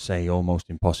 I would say, almost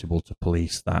impossible to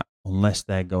police that unless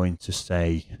they're going to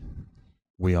say,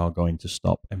 we are going to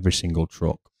stop every single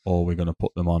truck or we're going to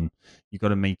put them on. You've got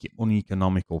to make it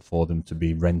uneconomical for them to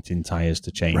be renting tires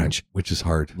to change. Right, which is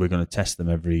hard. We're going to test them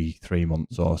every 3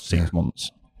 months or 6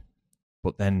 months.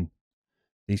 But then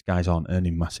these guys aren't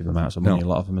earning massive amounts of money. No. A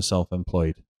lot of them are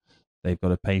self-employed. They've got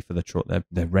to pay for the truck.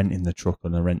 They're renting the truck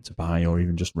on a rent to buy or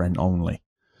even just rent only.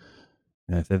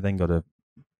 If they've then got to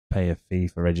pay a fee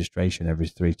for registration every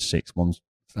 3 to 6 months,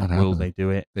 will they do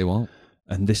it? They won't.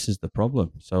 And this is the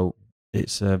problem. So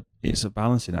it's a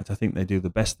balancing act. I think they do the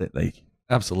best that they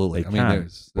absolutely. They I mean, can,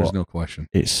 there's no question.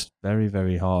 It's very,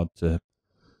 very hard to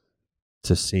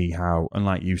see how. And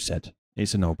like you said,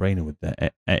 it's a no-brainer with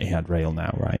the Etihad rail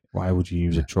now, right? Why would you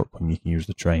use a truck when you can use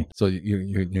the train? So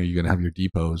you're going to have your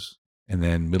depots and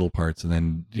then middle parts and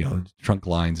then trunk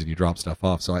lines and you drop stuff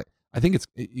off. So I think it's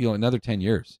another 10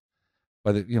 years.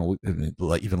 By the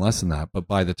even less than that, but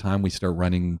by the time we start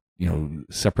running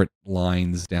separate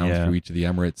lines down through each of the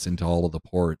Emirates into all of the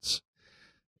ports,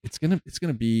 it's gonna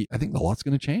be, I think the lot's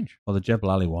gonna change. Well, the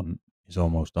Jebel Ali one is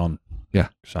almost on. Yeah,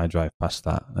 because I drive past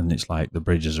that and it's like the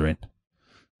bridges are in.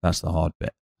 That's the hard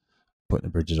bit, putting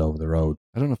the bridges over the road.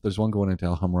 I don't know if there's one going into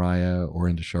Al Hamraya or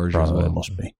into Sharjah as well. There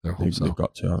must be. They've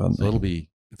got to, haven't they? So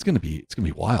it's gonna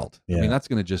be wild. Yeah. I mean, that's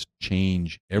gonna just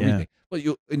change everything. But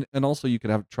and also you could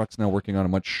have trucks now working on a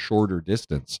much shorter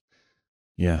distance.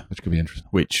 Yeah, which could be interesting.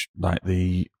 Which, like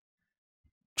the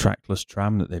trackless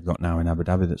tram that they've got now in Abu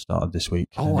Dhabi that started this week.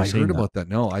 Oh, I heard about that.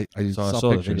 No, I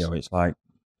saw the video. It's like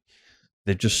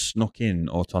they've just snuck in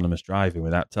autonomous driving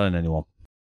without telling anyone.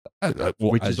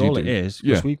 Which is all it is.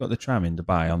 Because we've got the tram in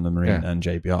Dubai on the Marina and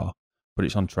JBR, but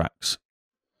it's on tracks.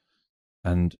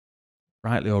 And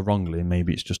rightly or wrongly,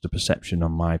 maybe it's just a perception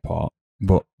on my part,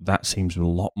 but that seems a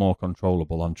lot more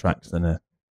controllable on tracks than a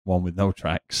one with no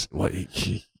tracks.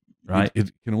 Right?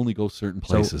 It can only go certain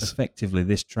places. So effectively,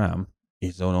 this tram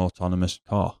is an autonomous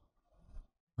car.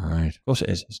 All right. Of course it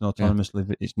is. It's an autonomous.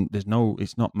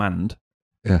 It's not manned.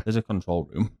 Yeah. There's a control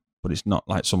room, but it's not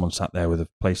like someone sat there with a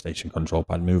PlayStation control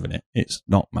pad moving it. It's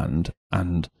not manned,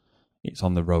 and it's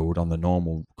on the road, on the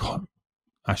normal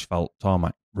asphalt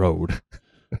tarmac road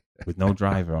with no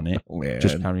driver on it,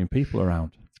 just carrying people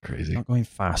around. It's crazy. Not going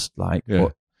fast, but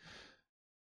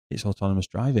it's autonomous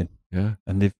driving. Yeah.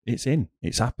 And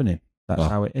it's happening. That's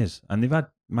how it is. And they've had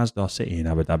Masdar City in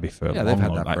Abu Dhabi for they've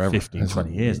had that like forever. 15,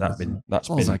 20 years. That's as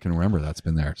long as I can remember, that's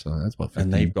been there. So that's about 15.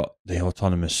 And they've got the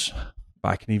autonomous. But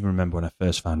I can even remember when I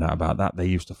first found out about that, they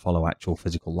used to follow actual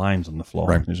physical lines on the floor.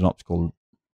 Right. There's an optical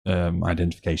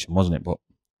identification, wasn't it? But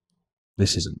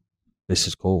this isn't. This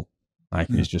is cool.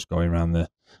 It's just going around I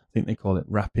think they call it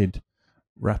rapid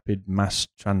mass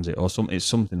transit or something. It's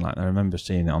something like that. I remember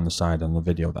seeing it on the side on the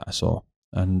video that I saw.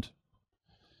 And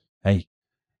hey,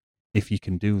 if you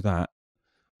can do that,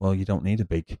 well, you don't need a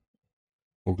big,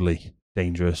 ugly,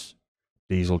 dangerous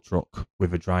diesel truck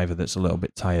with a driver that's a little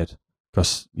bit tired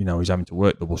because, he's having to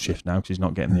work double shift now because he's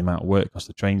not getting the amount of work because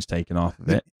the train's taken off of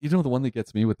it. The one that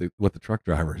gets me with the truck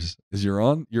drivers is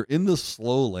you're in the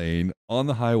slow lane on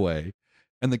the highway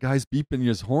and the guy's beeping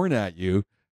his horn at you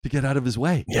to get out of his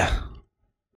way. Yeah.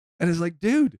 And it's like,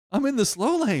 dude, I'm in the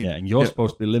slow lane. Yeah, and you're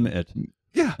supposed to be limited.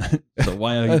 Yeah. So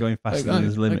why are you going faster than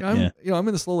his limit? I'm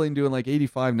in the slow lane doing like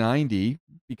 85, 90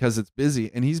 because it's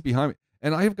busy and he's behind me.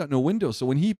 And I've got no window. So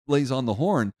when he lays on the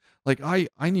horn, like I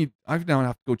now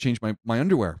have to go change my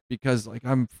underwear because like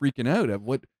I'm freaking out at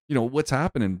what's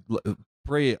happening.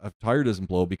 pray a tire doesn't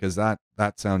blow, because that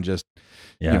sound just,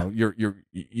 Yeah.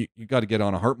 you got to get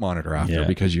on a heart monitor after, Yeah.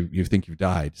 because you think you've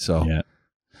died. So Yeah.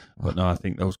 But no, I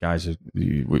think those guys are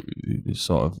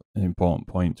sort of an important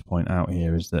point to point out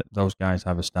here, is that those guys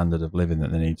have a standard of living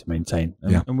that they need to maintain.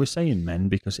 And we're saying men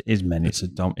because it is men. It's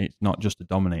not just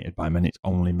dominated by men. It's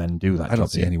only men do that. I don't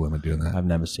see any women doing that. I've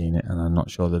never seen it, and I'm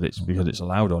not sure that it's because it's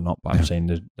allowed or not. But I'm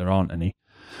saying there aren't any.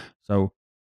 So,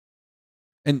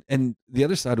 and the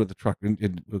other side with the truck,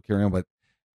 and we'll carry on, but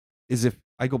is if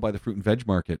I go by the fruit and veg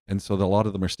market, and so a lot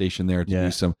of them are stationed there to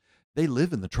do some. They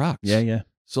live in the trucks. Yeah.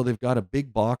 So they've got a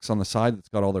big box on the side that's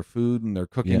got all their food and their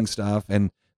cooking stuff,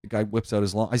 and the guy whips out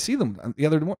his lawn. I see them the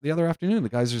other afternoon. The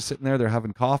guys are sitting there. They're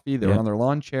having coffee. They're on their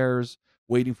lawn chairs,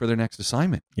 waiting for their next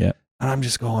assignment. Yeah. And I'm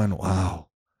just going, wow.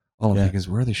 All I'm thinking is,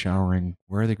 where are they showering?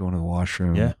 Where are they going to the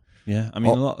washroom? Yeah. Yeah. I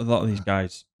mean, a lot of these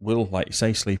guys will, like you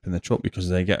say, sleep in the truck because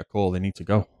they get a call. They need to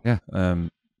go. Yeah.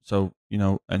 So,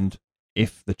 and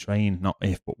if the train, not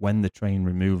if, but when the train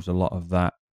removes a lot of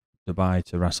that Dubai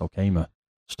to Ras Al Khaimah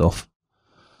stuff,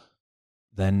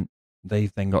 then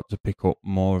they've then got to pick up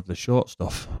more of the short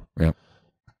stuff. Yeah.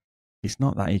 It's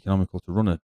not that economical to run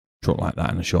a truck like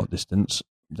that in a short distance.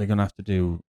 They're going to have to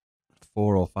do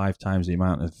 4 or 5 times the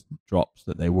amount of drops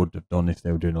that they would have done if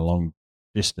they were doing a long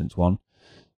distance one.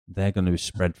 They're going to be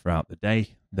spread throughout the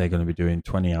day. They're going to be doing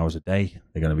 20 hours a day.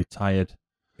 They're going to be tired.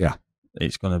 Yeah.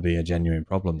 It's going to be a genuine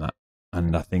problem, that.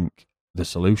 And I think the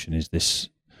solution is this,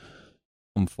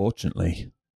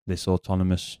 unfortunately, this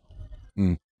autonomous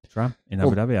tram in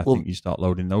Abu Dhabi. I think you start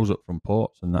loading those up from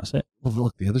ports, and that's it. Well,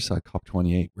 look, the other side,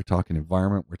 COP28, we're talking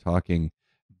environment, we're talking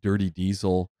dirty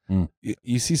diesel.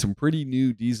 You see some pretty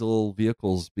new diesel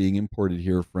vehicles being imported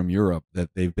here from Europe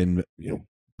that they've been,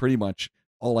 pretty much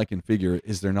all I can figure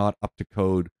is they're not up to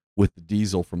code with the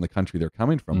diesel from the country they're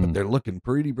coming from, but they're looking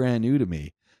pretty brand new to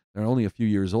me. They're only a few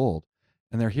years old,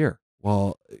 and they're here.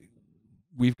 Well,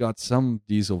 we've got some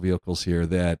diesel vehicles here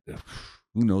that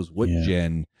who knows what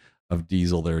gen of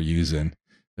diesel they're using.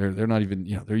 They're not even,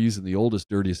 they're using the oldest,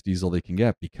 dirtiest diesel they can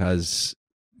get, because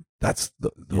that's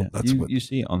that's what you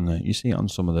see it on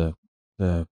some of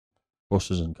the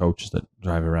buses and coaches that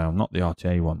drive around, not the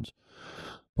RTA ones,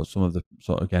 but some of the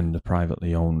the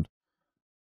privately owned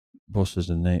buses,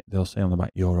 and they'll say on the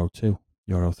back Euro 2,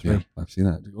 Euro 3. Yeah, I've seen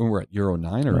that. When we're at Euro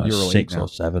 9 or Euro 6 8 now. or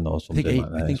 7 or something.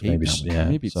 I think 8 now.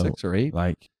 Maybe so, 6 or 8.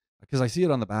 Like, because I see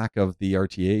it on the back of the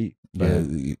RTA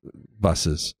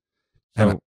buses.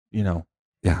 So,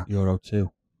 Euro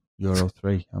 2, Euro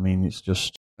 3. I mean, it's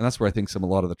just... And that's where I think a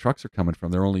lot of the trucks are coming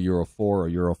from. They're only Euro 4 or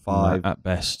Euro 5. At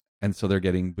best. And so they're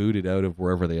getting booted out of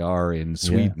wherever they are in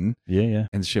Sweden. Yeah.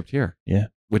 And shipped here. Yeah.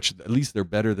 Which, at least they're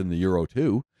better than the Euro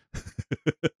 2.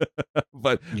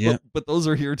 but those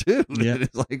are here too. Yeah.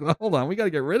 It's like, well, hold on, we got to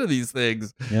get rid of these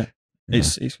things. Yeah.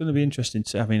 It's going to be interesting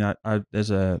to... I mean, I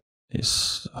forget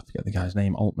the guy's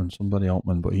name, somebody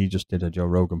Altman, but he just did a Joe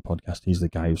Rogan podcast. He's the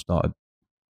guy who started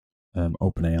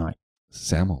OpenAI.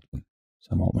 Sam Altman.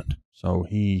 So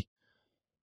he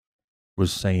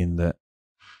was saying that,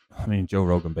 I mean, Joe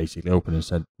Rogan basically opened and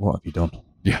said, "What have you done?"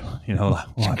 Yeah.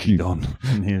 What have you done?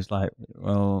 And he was like,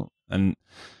 well, and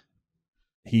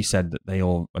he said that they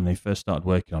all, when they first started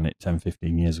working on it 10,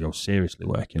 15 years ago, seriously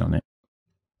working on it,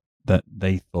 that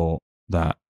they thought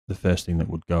that the first thing that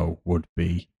would go would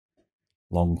be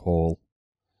long-haul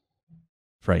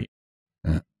freight.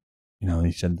 Yeah.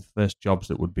 He said the first jobs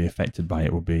that would be affected by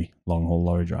it would be long-haul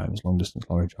lorry drivers, long-distance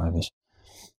lorry drivers.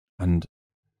 And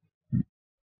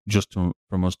just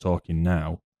from us talking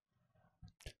now,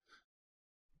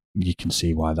 you can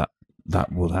see why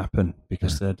that will happen,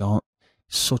 because they're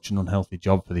such an unhealthy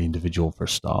job for the individual for a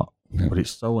start, but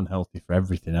it's so unhealthy for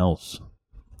everything else.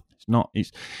 It's not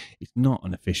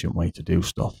an efficient way to do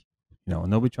stuff.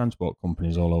 And there'll be transport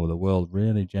companies all over the world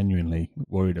really genuinely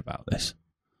worried about this.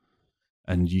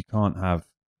 And you can't have,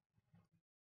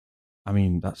 I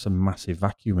mean, that's a massive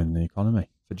vacuum in the economy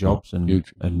for jobs and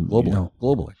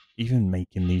globally. Even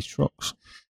making these trucks.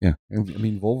 Yeah. I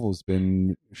mean, Volvo's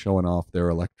been showing off their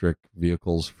electric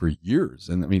vehicles for years.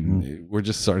 And I mean, we're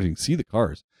just starting to see the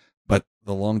cars. But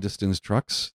the long distance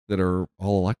trucks that are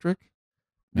all electric?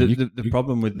 The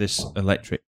problem with this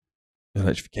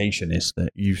electrification is that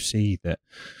you see that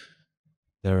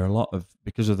there are a lot of,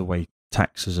 because of the way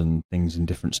taxes and things in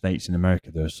different states in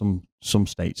America, there are some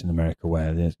states in America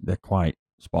where they're quite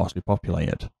sparsely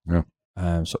populated. Yeah.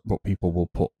 But people will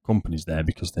put companies there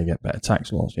because they get better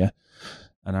tax laws, yeah?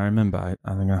 And I remember,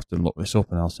 I'm going to have to look this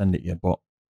up and I'll send it you, but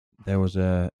there was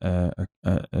a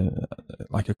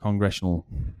congressional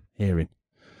hearing,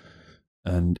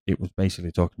 and it was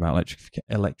basically talking about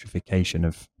electrification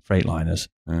of freight liners.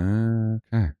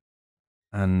 Okay.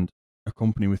 And a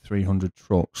company with 300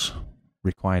 trucks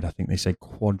required, I think they said,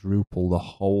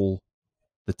 quadruple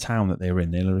the town that they were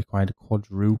in. They required a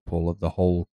quadruple of the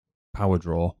whole power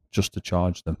draw just to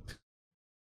charge them.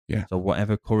 Yeah. So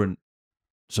whatever current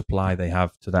supply they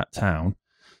have to that town,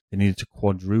 they needed to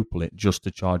quadruple it just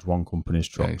to charge one company's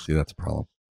trucks. Okay, see, that's a problem.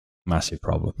 Massive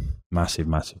problem. Massive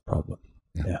problem.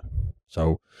 Yeah.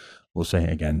 So we'll say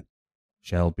it again.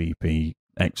 Shell, BP,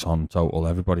 Exxon, Total,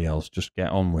 everybody else, just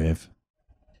get on with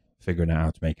figuring out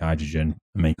how to make hydrogen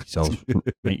and make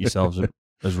yourselves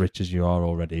as rich as you are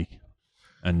already,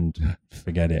 and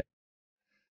forget it.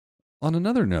 On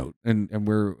another note, and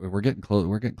we're getting close.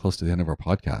 We're getting close to the end of our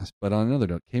podcast. But on another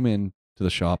note, came in to the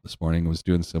shop this morning, was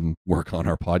doing some work on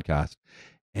our podcast,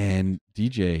 and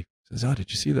DJ says, "Oh,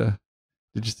 did you see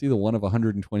the one of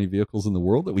 120 vehicles in the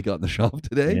world that we got in the shop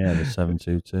today?" Yeah, the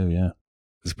 722. Yeah,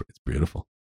 it's beautiful.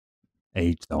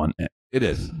 Aged, though, isn't it? It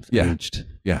is. It's Yeah. aged.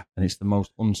 Yeah. And it's the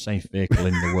most unsafe vehicle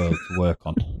in the world to work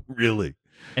on. Really?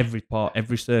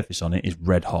 Every surface on it is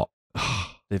red hot.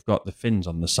 They've got the fins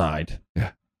on the side.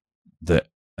 Yeah. That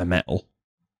are metal.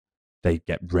 They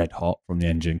get red hot from the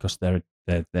engine because they're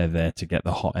there to get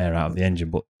the hot air out of the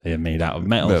engine, but they are made out of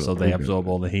metal, so they absorb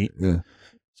all the heat. Yeah.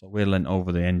 So we leant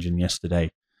over the engine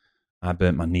yesterday. I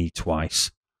burnt my knee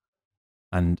twice,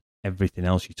 and everything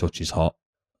else you touch is hot.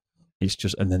 It's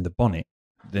just, and then the bonnet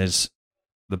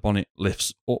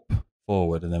lifts up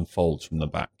forward and then folds from the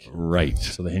back. Right.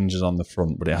 So the hinge is on the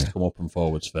front, but it has to come up and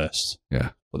forwards first. Yeah.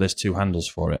 But there's two handles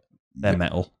for it. They're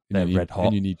metal. They're red hot.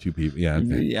 And you need two people. Yeah.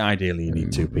 Okay. Yeah, ideally you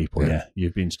need two people. Yeah.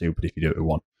 You've been stupid if you do it with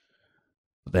one.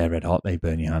 But they're red hot. They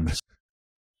burn your hands.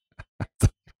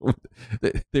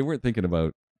 They weren't thinking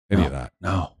about any of that.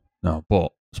 No.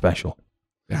 But special.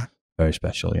 Yeah. Very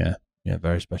special. Yeah. Yeah.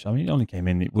 Very special. I mean, it only came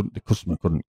in. The customer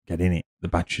couldn't get in it. The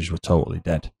batteries were totally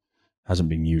dead. Hasn't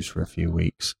been used for a few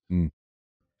weeks.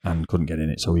 And couldn't get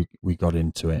in it. So we got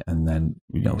into it, and then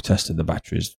tested the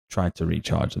batteries, tried to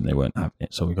recharge, and they weren't having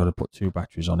it. So we got to put two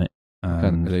batteries on it.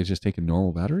 And are they just taking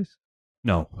normal batteries?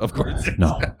 No, of course.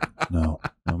 No.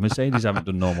 Mercedes haven't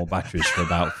done normal batteries for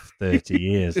about 30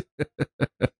 years.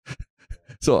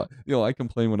 So I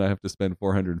complain when I have to spend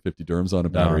 450 dirhams on a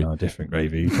battery. No, different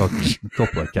gravy. You're talking a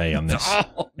couple of K on this.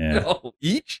 No.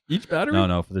 Each battery?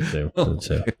 No, for the two.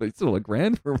 It's still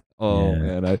 $1,000 for. Oh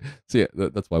man, I see.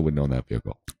 That's why I wouldn't own that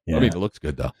vehicle. Yeah. I mean, it looks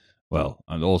good though. Well,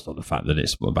 and also the fact that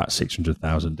it's about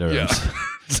 600,000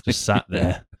 dirhams just sat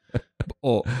there,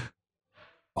 or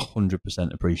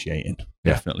 100% appreciating.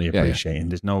 Definitely appreciating.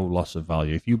 There's no loss of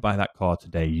value. If you buy that car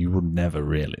today, you would never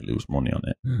really lose money on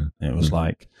it. And it was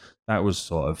like that was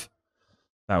one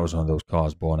of those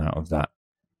cars born out of that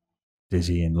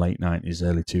dizzying late 90s,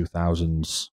 early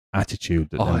 2000s attitude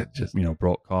that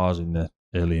brought cars in the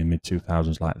early and mid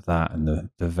 2000s like that, and the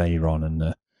Veyron and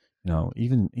the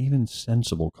even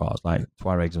sensible cars like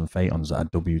Tuaregs and Phaetons that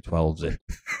had W12s in.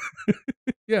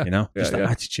 The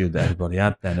attitude that everybody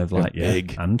had then of like,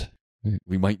 big. And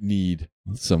we might need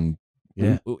some.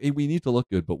 Yeah, we need to look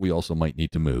good, but we also might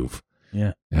need to move.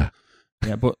 Yeah.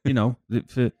 But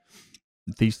for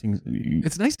these things,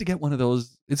 it's nice to get one of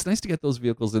those. It's nice to get those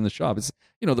vehicles in the shop. It's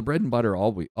the bread and butter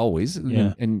always.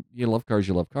 And you love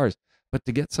cars. But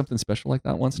to get something special like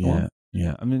that once in a while.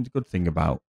 Yeah. I mean, the good thing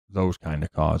about those kind of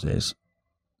cars is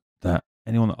that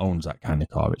anyone that owns that kind of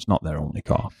car, it's not their only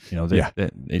car.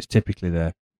 It's typically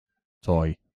their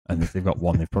toy, and if they've got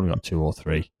one, they've probably got two or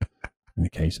three. In the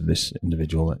case of this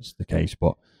individual, that's the case.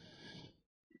 But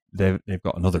they've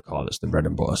got another car that's the bread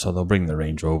and butter, so they'll bring the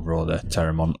Range Rover or the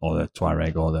Terramont or the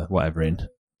Touareg or the whatever in.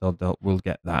 We'll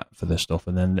get that for their stuff,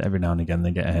 and then every now and again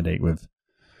they get a headache with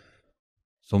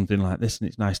something like this, and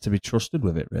it's nice to be trusted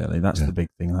with it, really. That's the big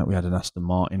thing. Like we had an Aston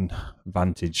Martin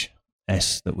Vantage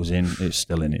S that was in. It's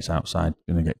still in. It's outside.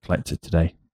 Going to get collected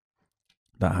today.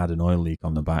 That had an oil leak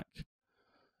on the back,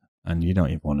 and you don't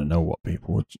even want to know what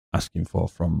people were asking for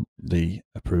from the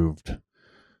approved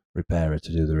repairer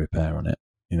to do the repair on it.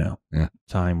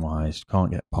 Time-wise,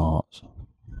 can't get parts.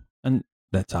 And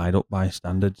they're tied up by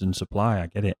standards and supply. I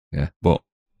get it. Yeah. But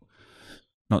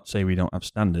not to say we don't have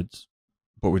standards,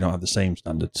 but we don't have the same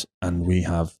standards, and we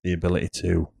have the ability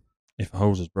to, if a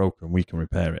hose is broken, we can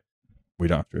repair it. We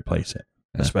don't have to replace it,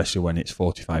 especially when it's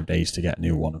 45 days to get a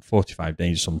new one, and 45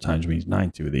 days sometimes means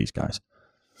 90 with these guys.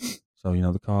 So,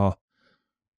 the car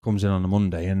comes in on a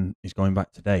Monday and is going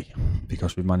back today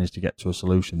because we've managed to get to a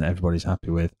solution that everybody's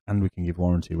happy with and we can give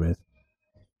warranty with,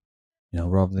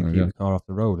 rather than keep the car off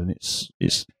the road. And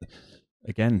it's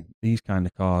again, these kind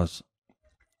of cars,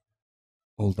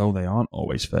 although they aren't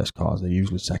always first cars, they're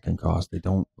usually second cars. They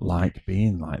don't like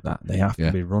being like that. They have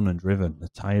to be run and driven. The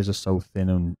tyres are so thin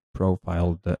and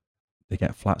profiled that they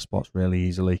get flat spots really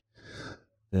easily.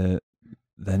 they're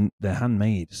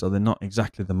handmade, so they're not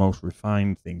exactly the most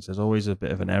refined things. There's always a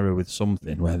bit of an error with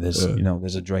something where there's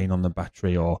there's a drain on the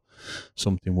battery or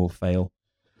something will fail.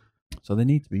 So they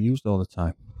need to be used all the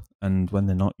time. And when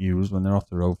they're not used, when they're off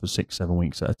the road for 6-7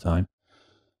 weeks at a time,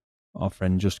 our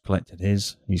friend just collected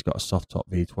his. He's got a soft top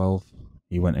V12.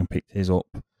 He went and picked his up,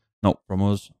 not from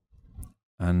us,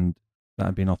 and that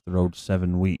had been off the road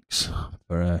 7 weeks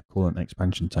for a coolant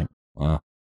expansion tank. Wow.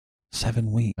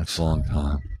 7 weeks. That's a long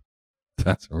time.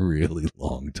 That's a really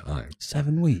long time.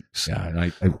 7 weeks.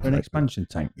 Yeah. And for an expansion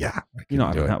tank. Yeah. You're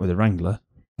not having that with a Wrangler.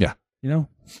 Yeah. You know,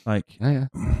 like, yeah.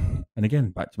 And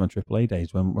again, back to my AAA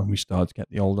days when we started to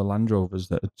get the older Land Rovers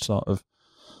that had sort of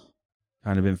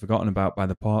kind of been forgotten about by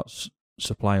the parts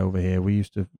supply over here. We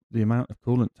used to, the amount of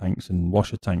coolant tanks and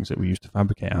washer tanks that we used to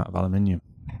fabricate out of aluminium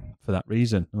for that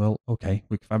reason. Well, okay,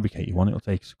 we can fabricate you one. It'll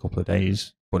take us a couple of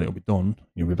days, but it'll be done.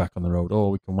 You'll be back on the road.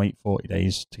 Or we can wait 40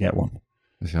 days to get one.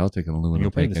 I'll take an aluminum You'll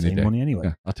tank pay the any same day. money anyway.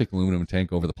 Yeah, I'll take an aluminum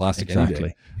tank over the plastic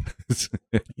exactly. any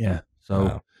day. Yeah. So,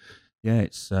 wow. Yeah,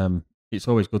 it's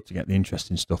always good to get the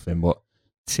interesting stuff in, but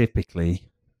typically,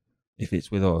 if it's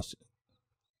with us,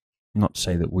 not to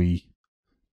say that we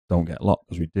don't get a lot,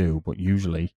 because we do, but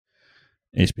usually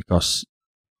it's because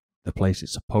the place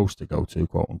it's supposed to go to,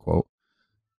 quote unquote,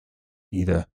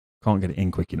 either can't get it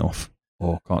in quick enough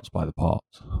or can't supply the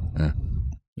parts. Yeah.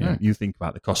 Yeah. You think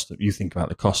about the cost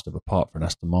of a part for an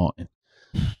Aston Martin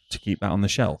to keep that on the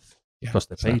shelf because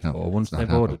they're paid for. Once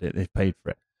they've ordered it, they've paid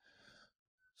for it.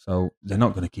 So they're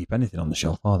not going to keep anything on the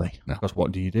shelf, are they? No. Because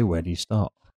what do you do? Where do you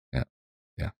start?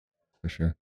 Yeah, for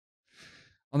sure.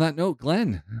 On that note,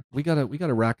 Glenn, we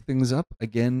gotta rack things up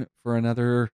again for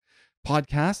another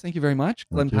podcast. Thank you very much,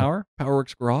 Glenn Power,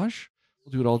 PowerWorks Garage.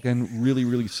 We'll do it all again really,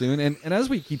 really soon. And as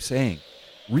we keep saying,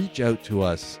 reach out to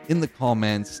us in the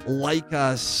comments, like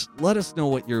us, let us know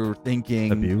what you're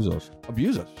thinking. Abuse us,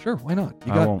 sure, why not?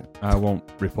 I won't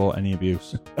report any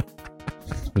abuse.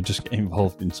 We'll just get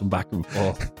involved in some back and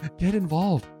forth. Get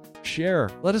involved. Share.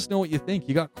 Let us know what you think.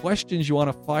 You got questions you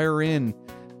want to fire in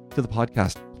to the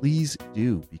podcast, please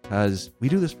do, because we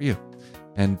do this for you.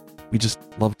 And we just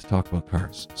love to talk about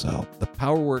cars. So the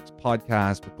PowerWorks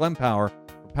podcast with Glenn Power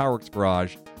for PowerWorks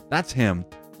Garage. That's him.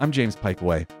 I'm James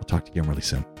Pikeway. We'll talk to you again really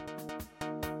soon.